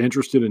if you're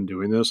interested in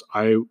doing this,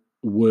 I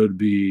would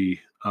be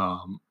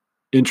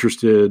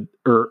interested,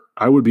 or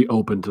I would be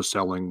open to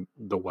selling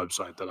the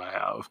website that I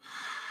have.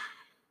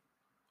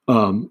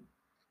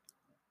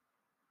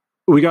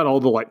 We got all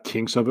the like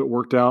kinks of it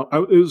worked out.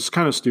 It was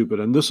kind of stupid.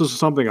 And this is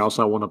something else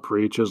I want to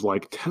preach is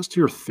like test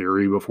your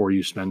theory before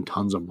you spend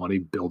tons of money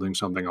building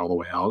something all the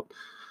way out.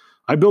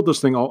 I built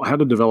this thing, I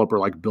had a developer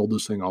like build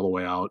this thing all the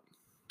way out.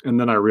 And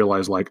then I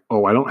realized like,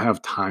 oh, I don't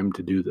have time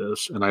to do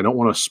this. And I don't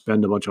want to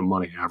spend a bunch of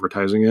money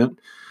advertising it.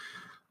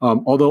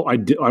 Although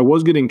I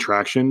was getting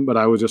traction, but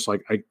I was just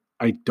like,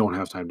 I don't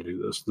have time to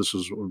do this. This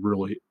is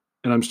really,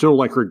 and I'm still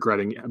like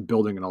regretting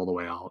building it all the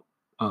way out.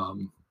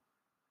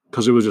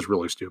 Because it was just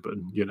really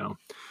stupid, you know.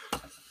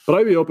 But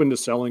I'd be open to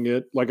selling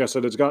it. Like I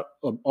said, it's got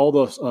all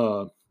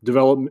the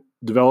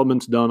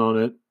developments done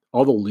on it,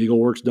 all the legal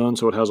work's done,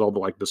 so it has all the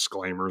like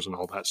disclaimers and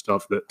all that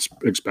stuff that's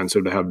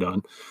expensive to have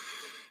done.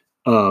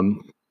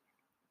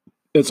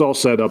 It's all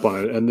set up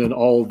on it, and then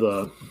all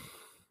the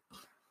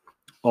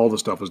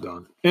stuff is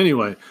done.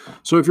 Anyway,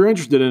 so if you're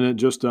interested in it,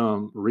 just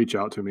reach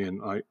out to me,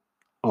 and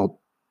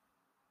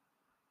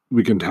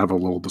we can have a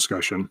little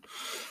discussion.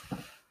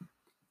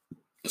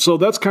 So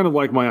that's kind of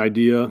like my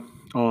idea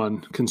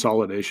on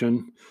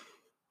consolidation.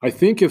 I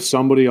think if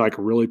somebody like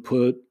really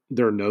put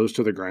their nose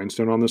to the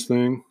grindstone on this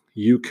thing,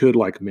 you could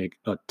like make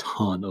a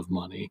ton of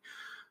money.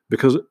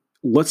 Because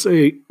let's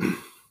say,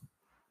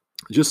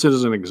 just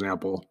as an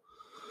example,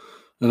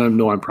 and I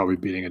know I'm probably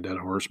beating a dead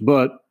horse,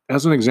 but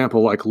as an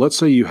example, like let's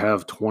say you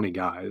have 20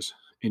 guys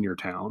in your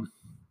town,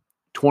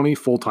 20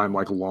 full-time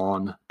like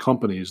lawn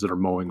companies that are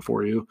mowing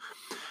for you.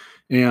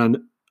 And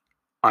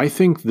I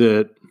think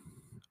that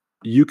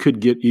you could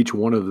get each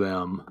one of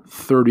them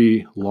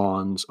 30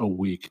 lawns a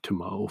week to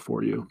mow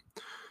for you.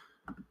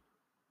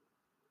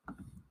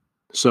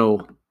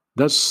 So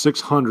that's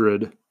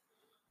 600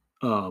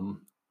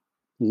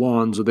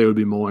 lawns that they would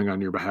be mowing on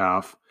your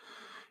behalf.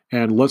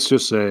 And let's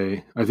just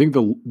say, I think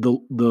the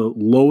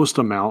lowest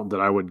amount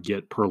that I would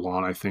get per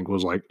lawn, I think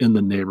was like in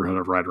the neighborhood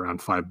of right around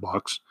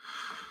 $5.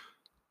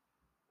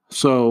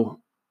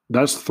 So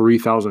that's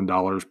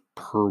 $3,000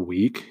 per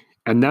week.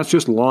 And that's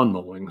just lawn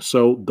mowing.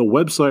 So the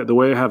website, the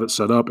way I have it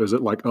set up is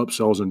it like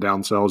upsells and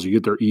downsells. You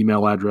get their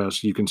email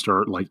address. You can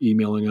start like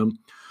emailing them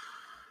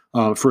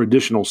for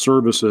additional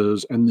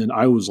services. And then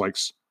I was like,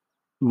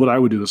 what I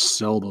would do is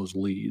sell those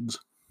leads.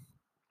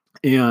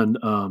 And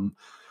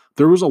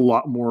there was a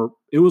lot more.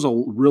 It was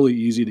really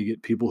easy to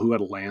get people who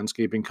had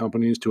landscaping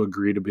companies to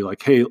agree to be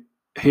like, hey,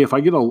 if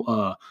I get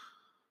a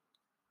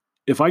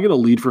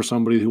lead for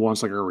somebody who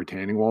wants like a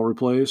retaining wall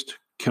replaced,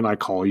 can I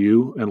call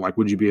you? And like,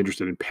 would you be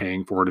interested in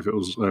paying for it if it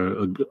was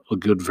a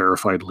good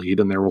verified lead?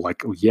 And they were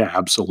like, oh, yeah,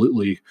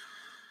 absolutely.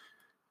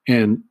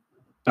 And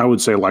I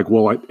would say like,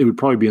 well, it would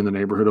probably be in the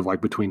neighborhood of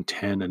like between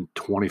 10 and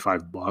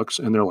 $25.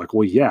 And they're like,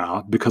 well,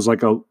 yeah, because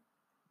like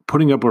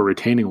putting up a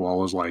retaining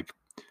wall is like,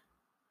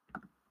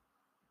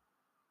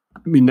 I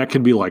mean, that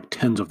could be like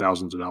tens of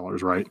thousands of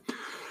dollars, right?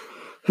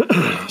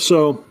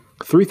 So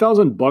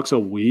 $3,000 a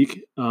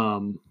week,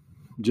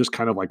 just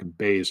kind of like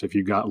base if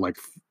you got like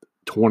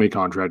 20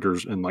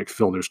 contractors and like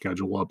fill their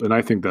schedule up. And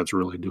I think that's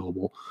really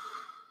doable.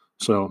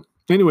 So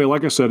anyway,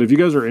 like I said, if you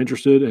guys are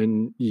interested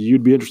and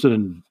you'd be interested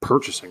in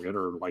purchasing it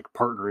or like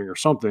partnering or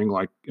something,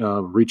 like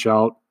reach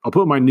out. I'll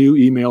put my new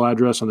email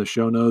address on the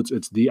show notes.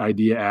 It's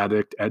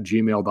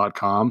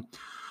theideaaddict@gmail.com.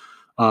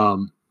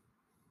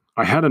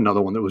 I had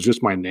another one that was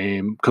just my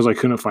name because I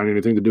couldn't find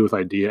anything to do with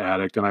Idea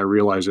Addict. And I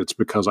realized it's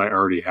because I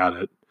already had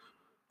it.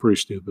 Pretty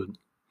stupid.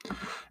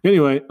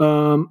 Anyway,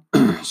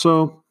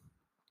 so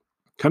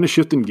kind of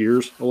shifting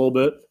gears a little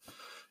bit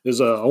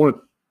is I want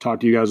to talk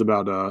to you guys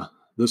about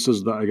this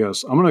is I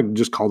guess I'm going to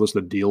just call this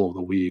the deal of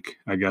the week,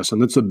 I guess.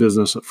 And it's a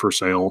business for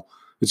sale.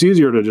 It's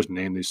easier to just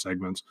name these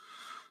segments.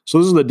 So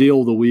this is the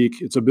deal of the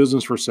week. It's a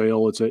business for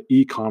sale. It's an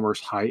e-commerce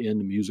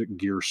high-end music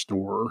gear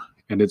store,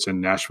 and it's in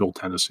Nashville,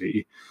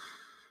 Tennessee.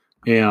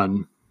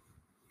 And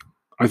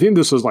I think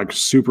this is like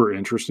super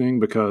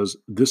interesting because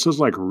this is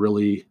something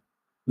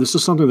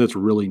that's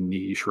really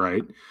niche,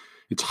 right?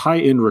 It's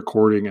high-end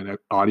recording and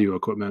audio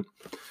equipment.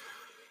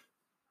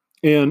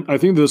 And I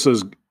think this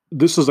is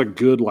a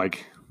good,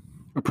 like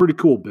a pretty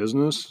cool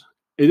business.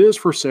 It is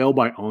for sale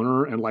by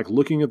owner, and like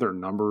looking at their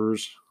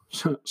numbers,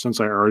 since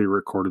I already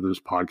recorded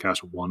this podcast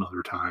one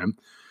other time,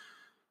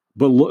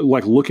 but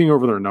looking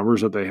over their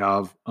numbers that they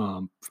have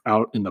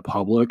out in the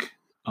public,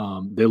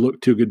 they look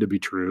too good to be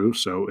true.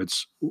 So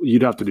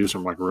you'd have to do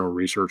some like real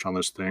research on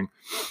this thing.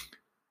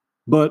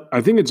 But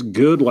I think it's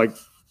good. Like,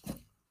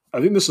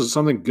 I think this is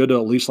something good to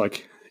at least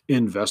like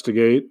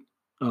investigate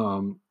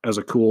as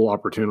a cool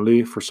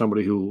opportunity for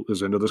somebody who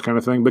is into this kind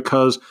of thing,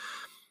 because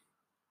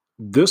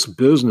this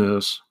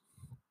business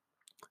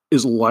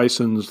is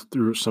licensed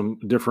through some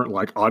different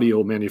like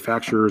audio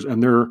manufacturers,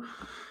 and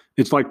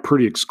it's like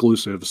pretty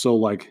exclusive. So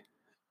like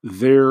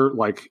they're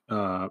like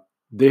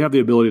they have the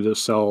ability to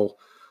sell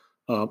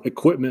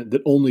equipment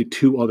that only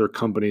two other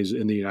companies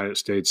in the United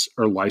States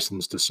are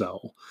licensed to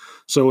sell.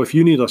 So if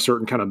you need a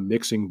certain kind of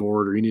mixing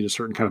board or you need a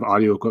certain kind of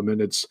audio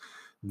equipment, it's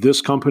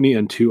this company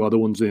and two other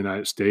ones in the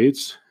United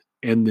States.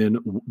 And then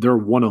they're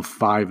one of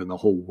five in the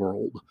whole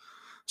world.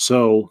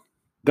 So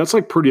that's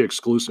like pretty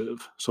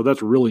exclusive. So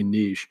that's really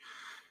niche.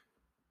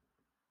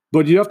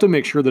 But you have to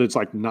make sure that it's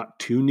like not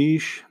too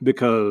niche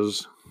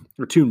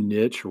or too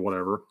niche or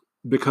whatever,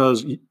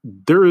 because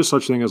there is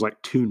such thing as like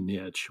too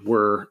niche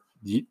where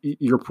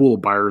your pool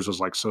of buyers is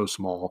like so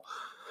small.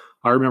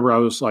 I remember I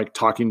was like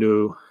talking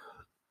to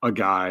a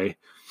guy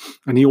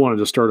and he wanted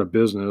to start a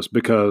business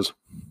because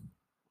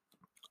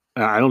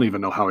I don't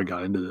even know how he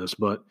got into this,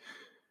 but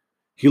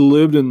he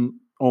lived in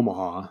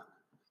Omaha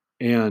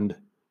and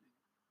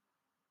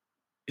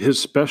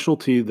his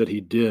specialty that he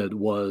did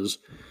was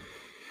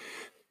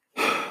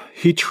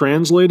he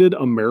translated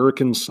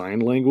American Sign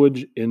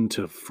Language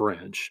into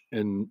French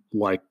and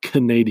like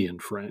Canadian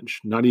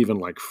French, not even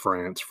like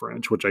France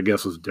French, which I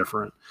guess is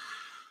different.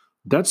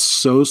 That's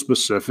so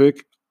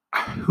specific.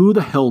 Who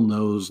the hell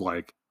knows?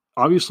 Like,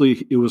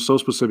 obviously, it was so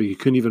specific he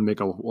couldn't even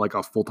make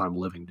a full-time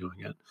living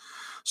doing it.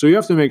 So you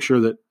have to make sure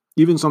that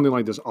even something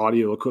like this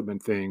audio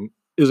equipment thing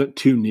isn't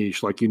too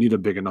niche. Like, you need a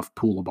big enough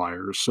pool of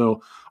buyers.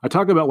 So I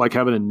talk about like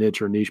having a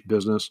niche or niche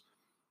business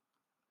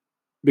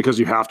because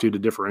you have to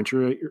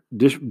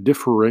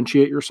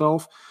differentiate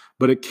yourself,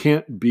 but it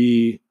can't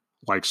be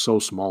like so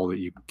small that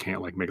you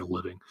can't like make a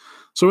living.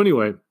 So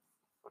anyway,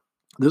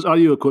 this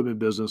audio equipment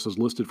business is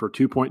listed for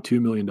 $2.2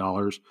 million.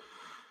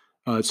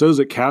 It says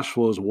that cash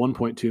flow is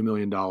 $1.2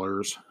 million,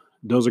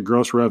 does a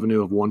gross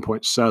revenue of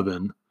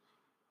 1.7.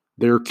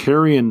 They're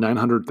carrying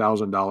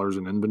 $900,000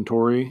 in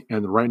inventory,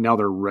 and right now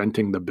they're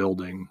renting the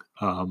building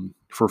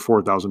for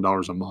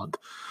 $4,000 a month.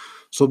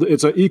 So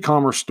it's an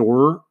e-commerce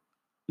store.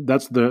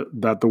 That's the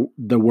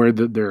way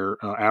that they're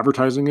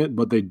advertising it,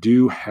 but they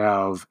do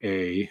have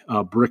a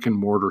brick and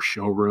mortar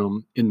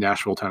showroom in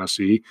Nashville,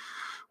 Tennessee,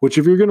 which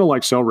if you're going to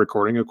like sell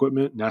recording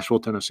equipment, Nashville,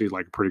 Tennessee,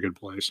 like a pretty good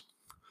place.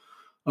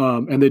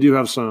 And they do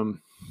have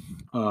some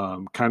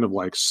kind of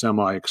like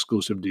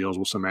semi-exclusive deals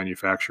with some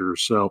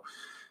manufacturers. So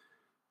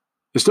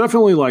it's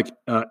definitely like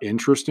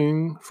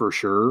interesting for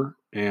sure.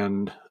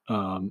 And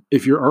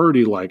if you're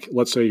already like,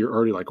 let's say you're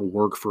already like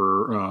work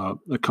for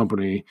a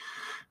company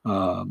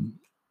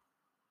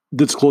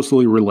that's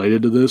closely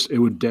related to this, it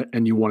would,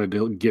 and you wanted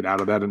to get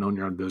out of that and own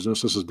your own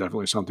business, this is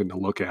definitely something to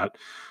look at.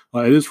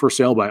 It is for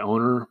sale by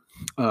owner.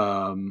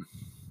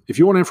 If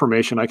you want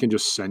information, I can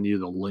just send you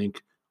the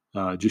link.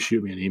 Just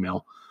shoot me an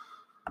email.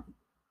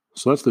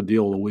 So that's the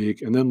deal of the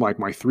week. And then like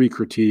my 3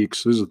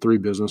 critiques, these are 3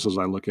 businesses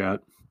I look at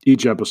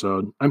each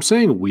episode. I'm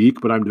saying week,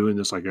 but I'm doing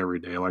this like every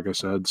day, like I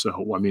said.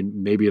 So, I mean,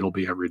 maybe it'll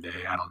be every day.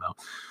 I don't know.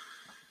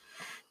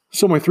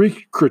 So my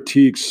 3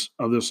 critiques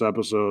of this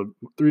episode,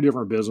 3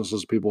 different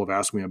businesses people have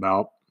asked me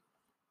about.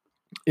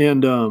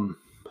 And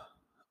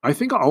I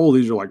think all of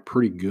these are like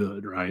pretty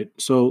good, right?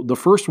 So the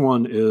first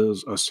one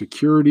is a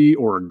security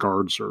or a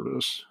guard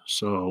service.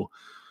 So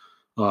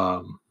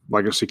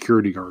like a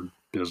security guard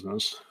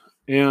business.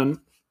 And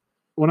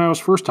when I was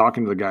first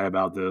talking to the guy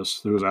about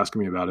this, who was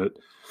asking me about it,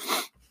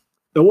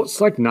 it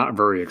was like not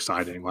very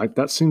exciting. Like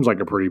that seems like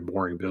a pretty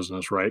boring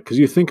business, right? Because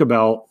you think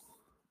about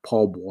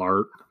Paul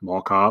Blart,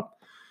 Mall Cop,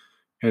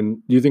 and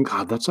you think,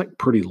 God, that's like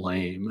pretty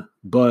lame.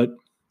 But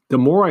the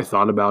more I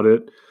thought about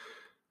it,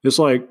 it's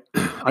like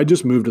I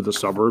just moved to the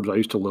suburbs. I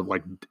used to live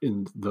like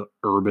in the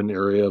urban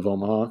area of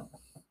Omaha.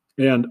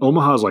 And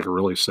Omaha is like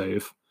really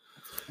safe.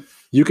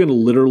 You can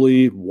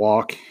literally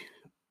walk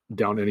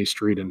down any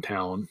street in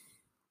town.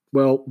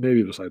 Well,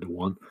 maybe beside the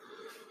one.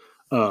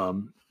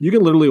 You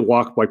can literally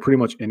walk like pretty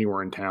much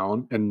anywhere in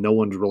town and no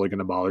one's really going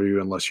to bother you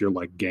unless you're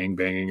like gang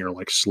banging or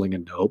like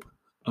slinging dope.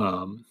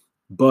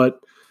 But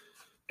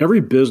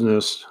every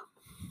business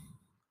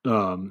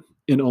in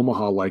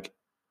Omaha, like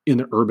in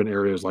the urban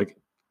areas, like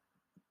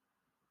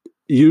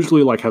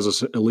usually like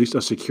has at least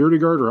a security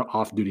guard or an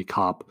off-duty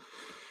cop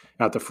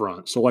at the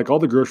front. So like all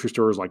the grocery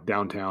stores like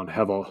downtown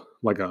have a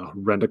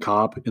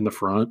rent-a-cop in the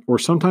front, or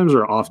sometimes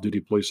they're an off-duty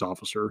police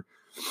officer.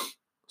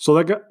 So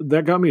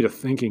that got me to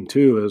thinking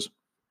too, is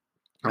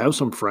I have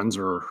some friends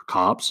who are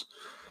cops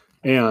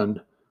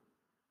and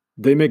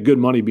they make good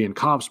money being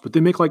cops, but they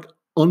make like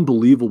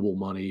unbelievable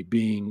money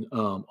being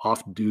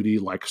off-duty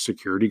like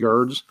security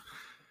guards.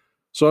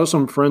 So I have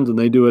some friends and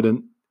they do it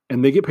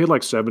and they get paid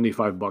like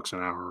 $75 an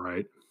hour,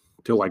 right?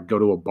 To like go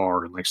to a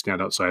bar and like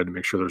stand outside to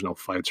make sure there's no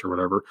fights or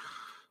whatever.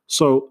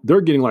 So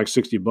they're getting like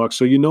 $60.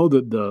 So you know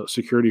that the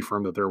security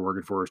firm that they're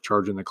working for is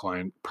charging the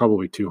client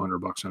probably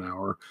 $200 an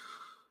hour.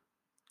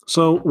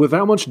 So with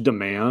that much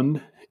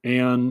demand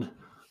and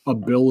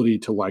ability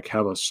to like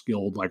have a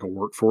skilled like a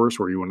workforce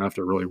where you wouldn't have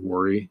to really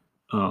worry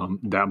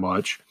that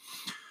much,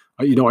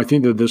 I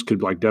think that this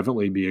could like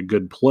definitely be a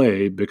good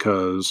play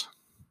because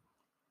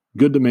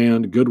good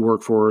demand, good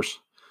workforce,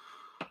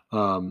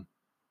 and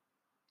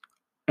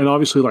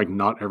obviously like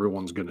not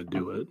everyone's going to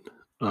do it.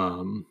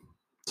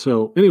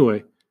 So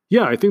anyway,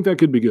 yeah, I think that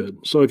could be good.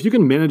 So if you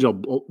can manage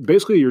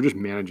basically you're just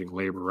managing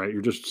labor, right?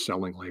 You're just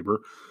selling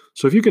labor.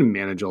 So if you can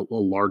manage a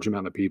large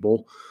amount of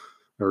people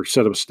or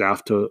set up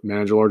staff to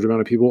manage a large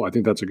amount of people, I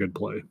think that's a good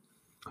play.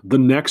 The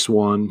next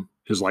one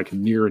is like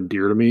near and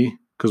dear to me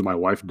because my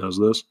wife does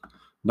this,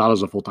 not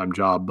as a full-time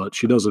job, but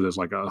she does it as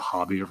like a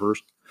hobby of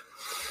hers.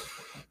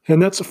 And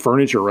that's a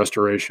furniture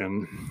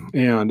restoration.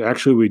 And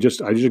actually I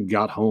just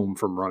got home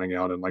from running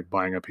out and like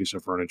buying a piece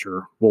of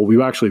furniture. Well,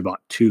 we actually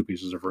bought 2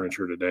 pieces of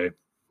furniture today.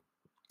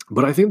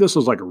 But I think this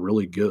is like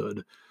really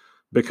good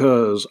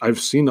because I've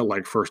seen it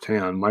like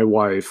firsthand. My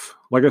wife,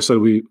 like I said,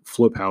 we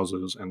flip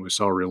houses and we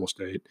sell real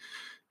estate.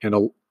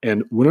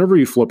 And whenever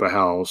you flip a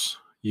house,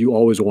 you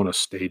always want to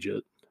stage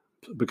it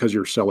because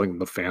you're selling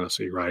the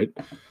fantasy, right?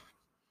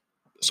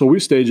 So we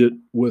stage it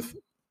with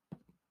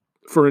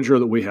furniture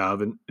that we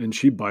have, and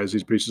she buys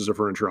these pieces of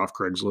furniture off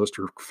Craigslist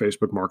or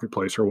Facebook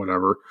Marketplace or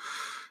whatever,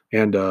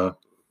 and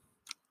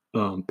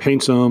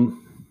paints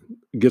them,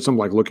 gets them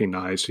like looking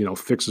nice,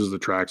 fixes the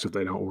tracks if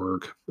they don't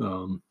work,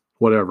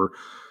 whatever.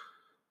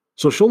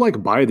 So she'll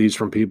like buy these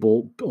from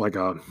people like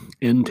a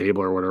end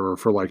table or whatever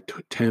for like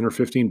 10 or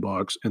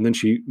 $15, and then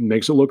she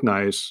makes it look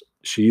nice.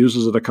 She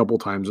uses it a couple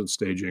times in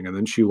staging, and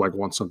then she like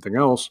wants something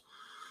else.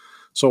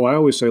 So I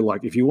always say,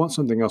 like, if you want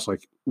something else,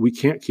 like, we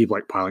can't keep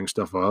like piling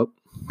stuff up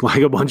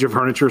like a bunch of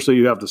furniture, so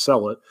you have to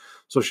sell it.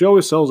 So she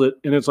always sells it,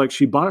 and it's like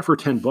she bought it for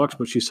 $10,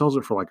 but she sells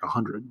it for like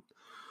 100.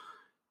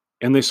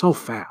 And they sell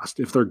fast.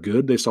 If they're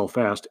good, they sell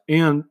fast.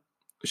 And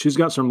she's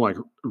got some like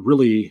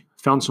really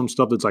found some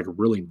stuff that's like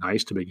really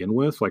nice to begin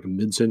with, like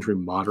mid-century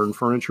modern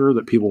furniture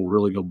that people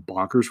really go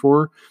bonkers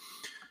for.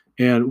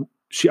 And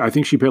I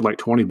think she paid like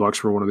 $20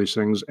 for one of these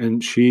things,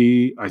 and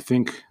I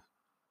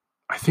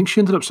think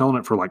she ended up selling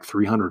it for like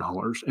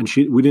 $300, and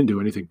we didn't do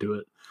anything to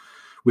it.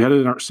 We had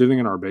it sitting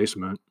in our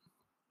basement,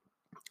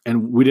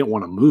 and we didn't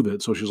want to move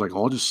it. So she was like,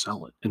 "I'll just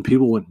sell it," and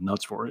people went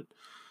nuts for it.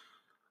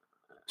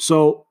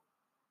 So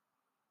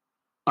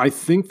I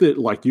think that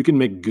like you can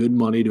make good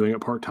money doing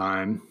it part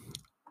time.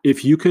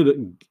 If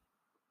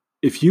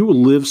you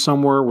live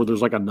somewhere where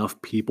there's like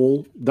enough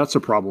people, that's a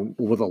problem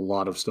with a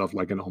lot of stuff.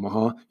 Like in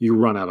Omaha, you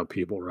run out of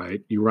people,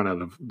 right?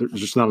 There's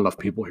just not enough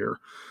people here.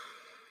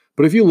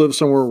 But if you live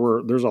somewhere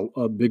where there's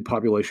a big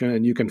population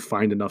and you can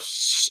find enough,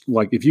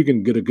 like if you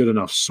can get a good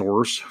enough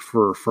source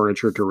for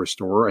furniture to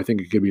restore, I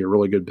think it could be a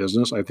really good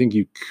business. I think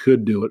you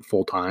could do it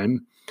full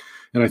time.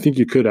 And I think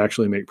you could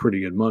actually make pretty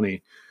good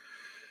money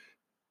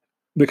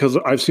because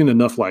I've seen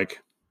enough,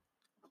 like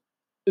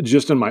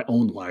just in my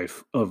own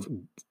life, of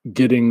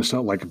getting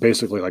some, like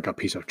basically like a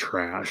piece of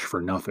trash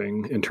for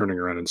nothing and turning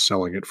around and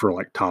selling it for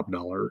like top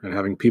dollar and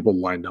having people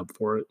lined up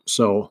for it.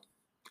 So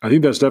I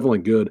think that's definitely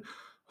good,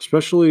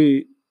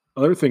 especially.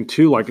 Other thing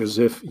too, like, is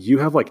if you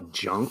have like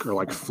junk or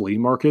like flea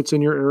markets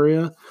in your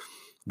area,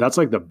 that's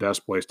like the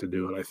best place to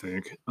do it, I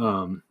think.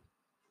 And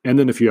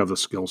then if you have the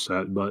skill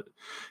set, but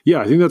yeah,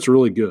 I think that's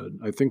really good.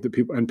 I think that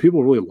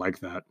people really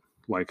like that,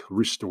 like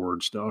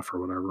restored stuff or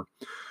whatever.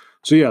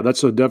 So yeah, that's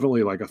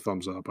definitely like a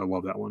thumbs up. I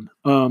love that one.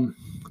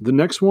 The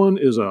next one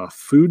is a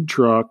food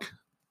truck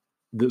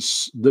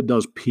that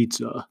does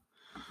pizza.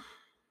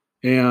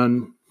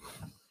 And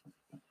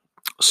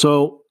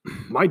so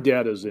my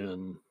dad is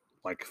in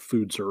like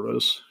food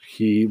service.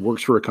 He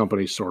works for a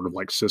company sort of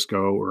like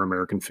Cisco or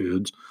American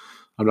Foods.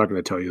 I'm not going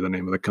to tell you the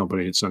name of the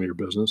company. It's none of your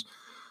business.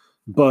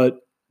 But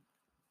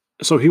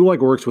so he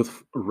like works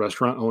with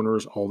restaurant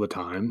owners all the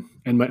time.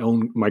 And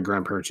my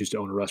grandparents used to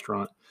own a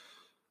restaurant.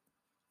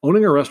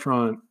 Owning a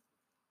restaurant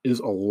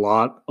is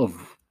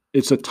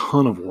it's a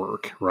ton of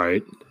work,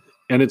 right?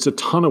 And it's a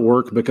ton of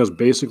work because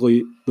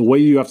basically the way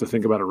you have to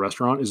think about a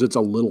restaurant is it's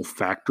a little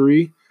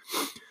factory,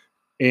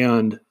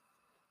 and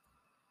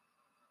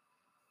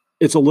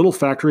it's a little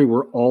factory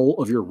where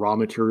all of your raw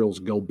materials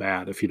go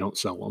bad if you don't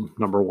sell them,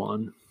 number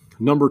one.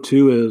 Number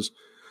two is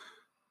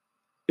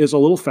it's a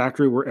little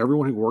factory where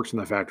everyone who works in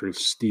the factory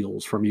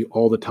steals from you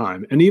all the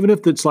time. And even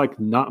if it's like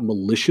not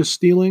malicious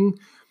stealing,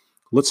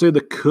 let's say the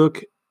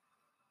cook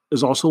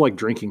is also like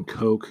drinking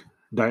Coke,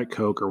 Diet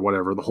Coke or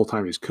whatever the whole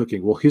time he's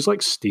cooking. Well, he's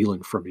like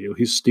stealing from you.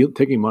 He's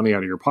taking money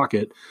out of your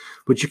pocket,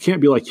 but you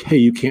can't be like, hey,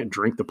 you can't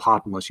drink the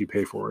pop unless you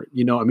pay for it.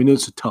 I mean,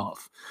 it's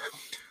tough.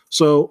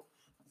 So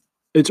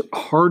it's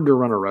hard to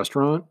run a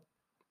restaurant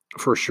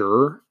for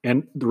sure.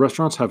 And the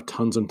restaurants have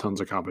tons and tons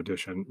of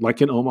competition.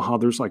 Like in Omaha,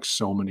 there's like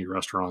so many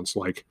restaurants.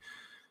 Like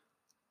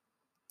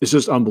it's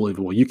just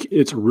unbelievable.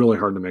 It's really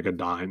hard to make a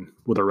dime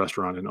with a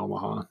restaurant in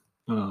Omaha.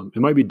 It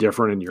might be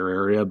different in your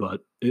area,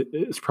 but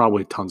it's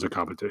probably tons of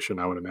competition.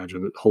 I would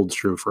imagine it holds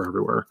true for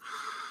everywhere.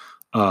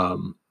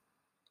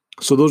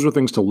 So those are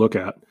things to look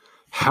at.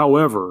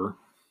 However,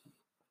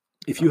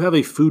 if you have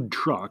a food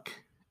truck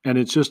and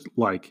it's just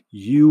like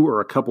you or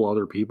a couple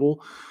other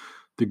people,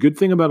 the good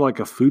thing about like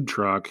a food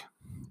truck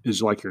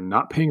is like you're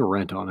not paying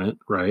rent on it,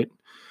 right?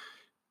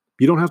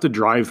 You don't have to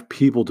drive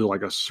people to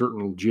like a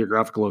certain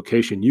geographical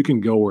location. You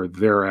can go where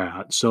they're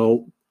at.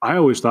 So I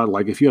always thought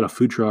like if you had a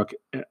food truck,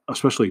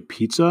 especially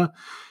pizza,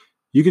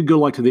 you could go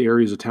like to the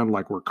areas of town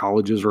like where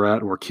colleges are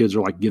at, where kids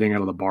are like getting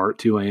out of the bar at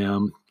 2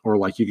 a.m. Or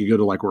like you could go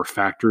to like where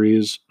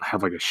factories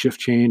have like a shift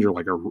change or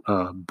like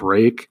a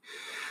break.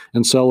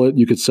 and sell it.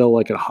 You could sell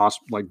like at a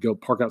hospital, like go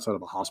park outside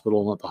of a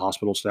hospital and let the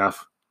hospital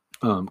staff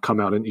come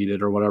out and eat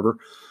it or whatever.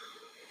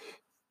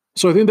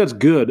 So I think that's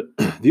good.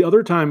 The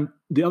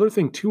other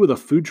thing too with a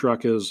food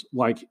truck is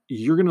like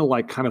you're gonna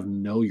like kind of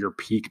know your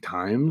peak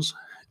times,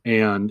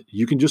 and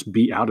you can just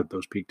be out at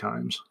those peak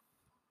times.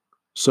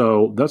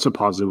 So that's a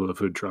positive with a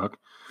food truck.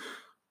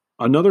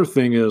 Another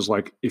thing is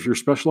like if you're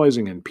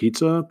specializing in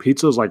pizza,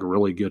 pizza is like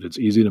really good. It's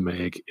easy to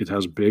make. It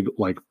has big,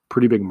 like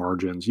pretty big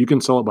margins. You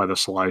can sell it by the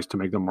slice to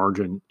make the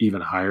margin even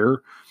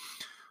higher.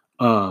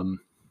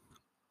 Um,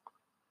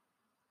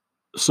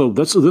 so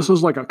this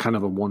is like a kind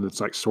of a one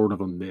that's like sort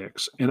of a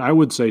mix. And I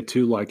would say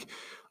too, like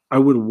I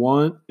would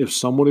want if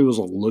somebody was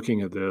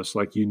looking at this,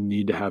 like you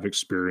need to have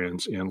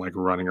experience in like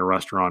running a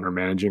restaurant or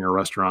managing a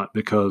restaurant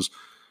because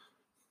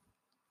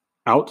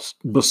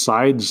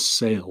besides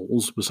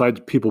sales,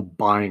 besides people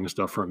buying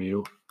stuff from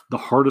you, the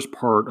hardest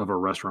part of a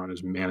restaurant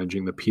is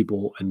managing the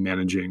people and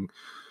managing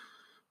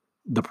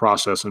the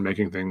process and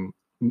making things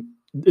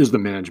is the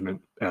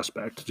management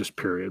aspect, just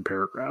period,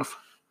 paragraph.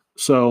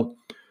 So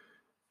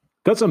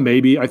that's a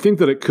maybe. I think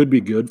that it could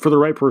be good for the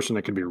right person.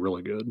 It could be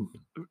really good,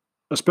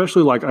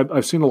 especially like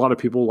I've seen a lot of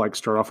people like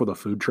start off with a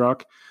food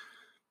truck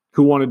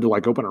who wanted to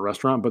like open a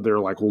restaurant, but they're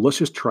like, well, let's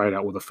just try it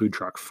out with a food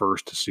truck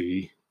first to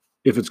see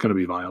if it's going to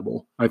be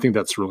viable. I think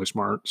that's really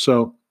smart.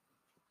 So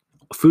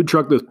a food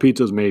truck with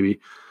pizzas, maybe.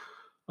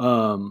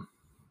 So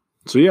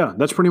yeah,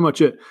 that's pretty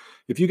much it.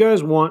 If you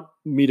guys want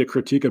me to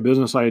critique a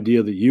business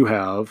idea that you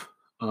have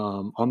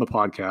on the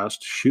podcast,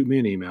 shoot me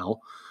an email.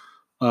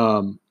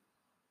 Or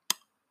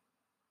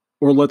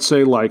let's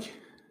say like,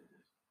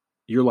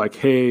 you're like,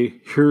 hey,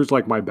 here's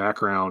like my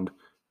background.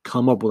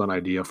 Come up with an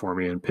idea for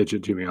me and pitch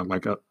it to me on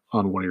like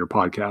on one of your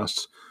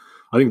podcasts.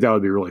 I think that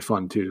would be really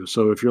fun too.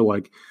 So if you're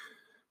like,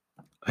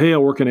 hey, I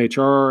work in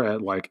HR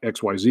at like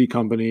XYZ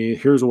company.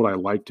 Here's what I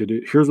like to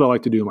do. Here's what I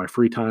like to do in my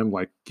free time.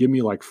 Like, give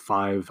me like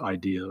 5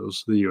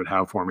 ideas that you would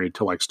have for me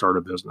to like start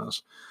a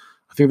business.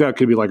 I think that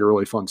could be like a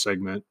really fun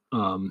segment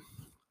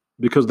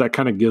because that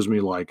kind of gives me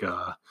like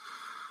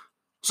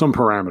some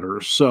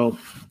parameters. So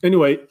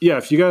anyway, yeah,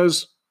 if you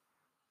guys,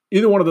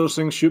 either one of those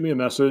things, shoot me a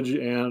message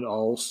and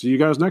I'll see you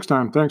guys next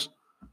time. Thanks.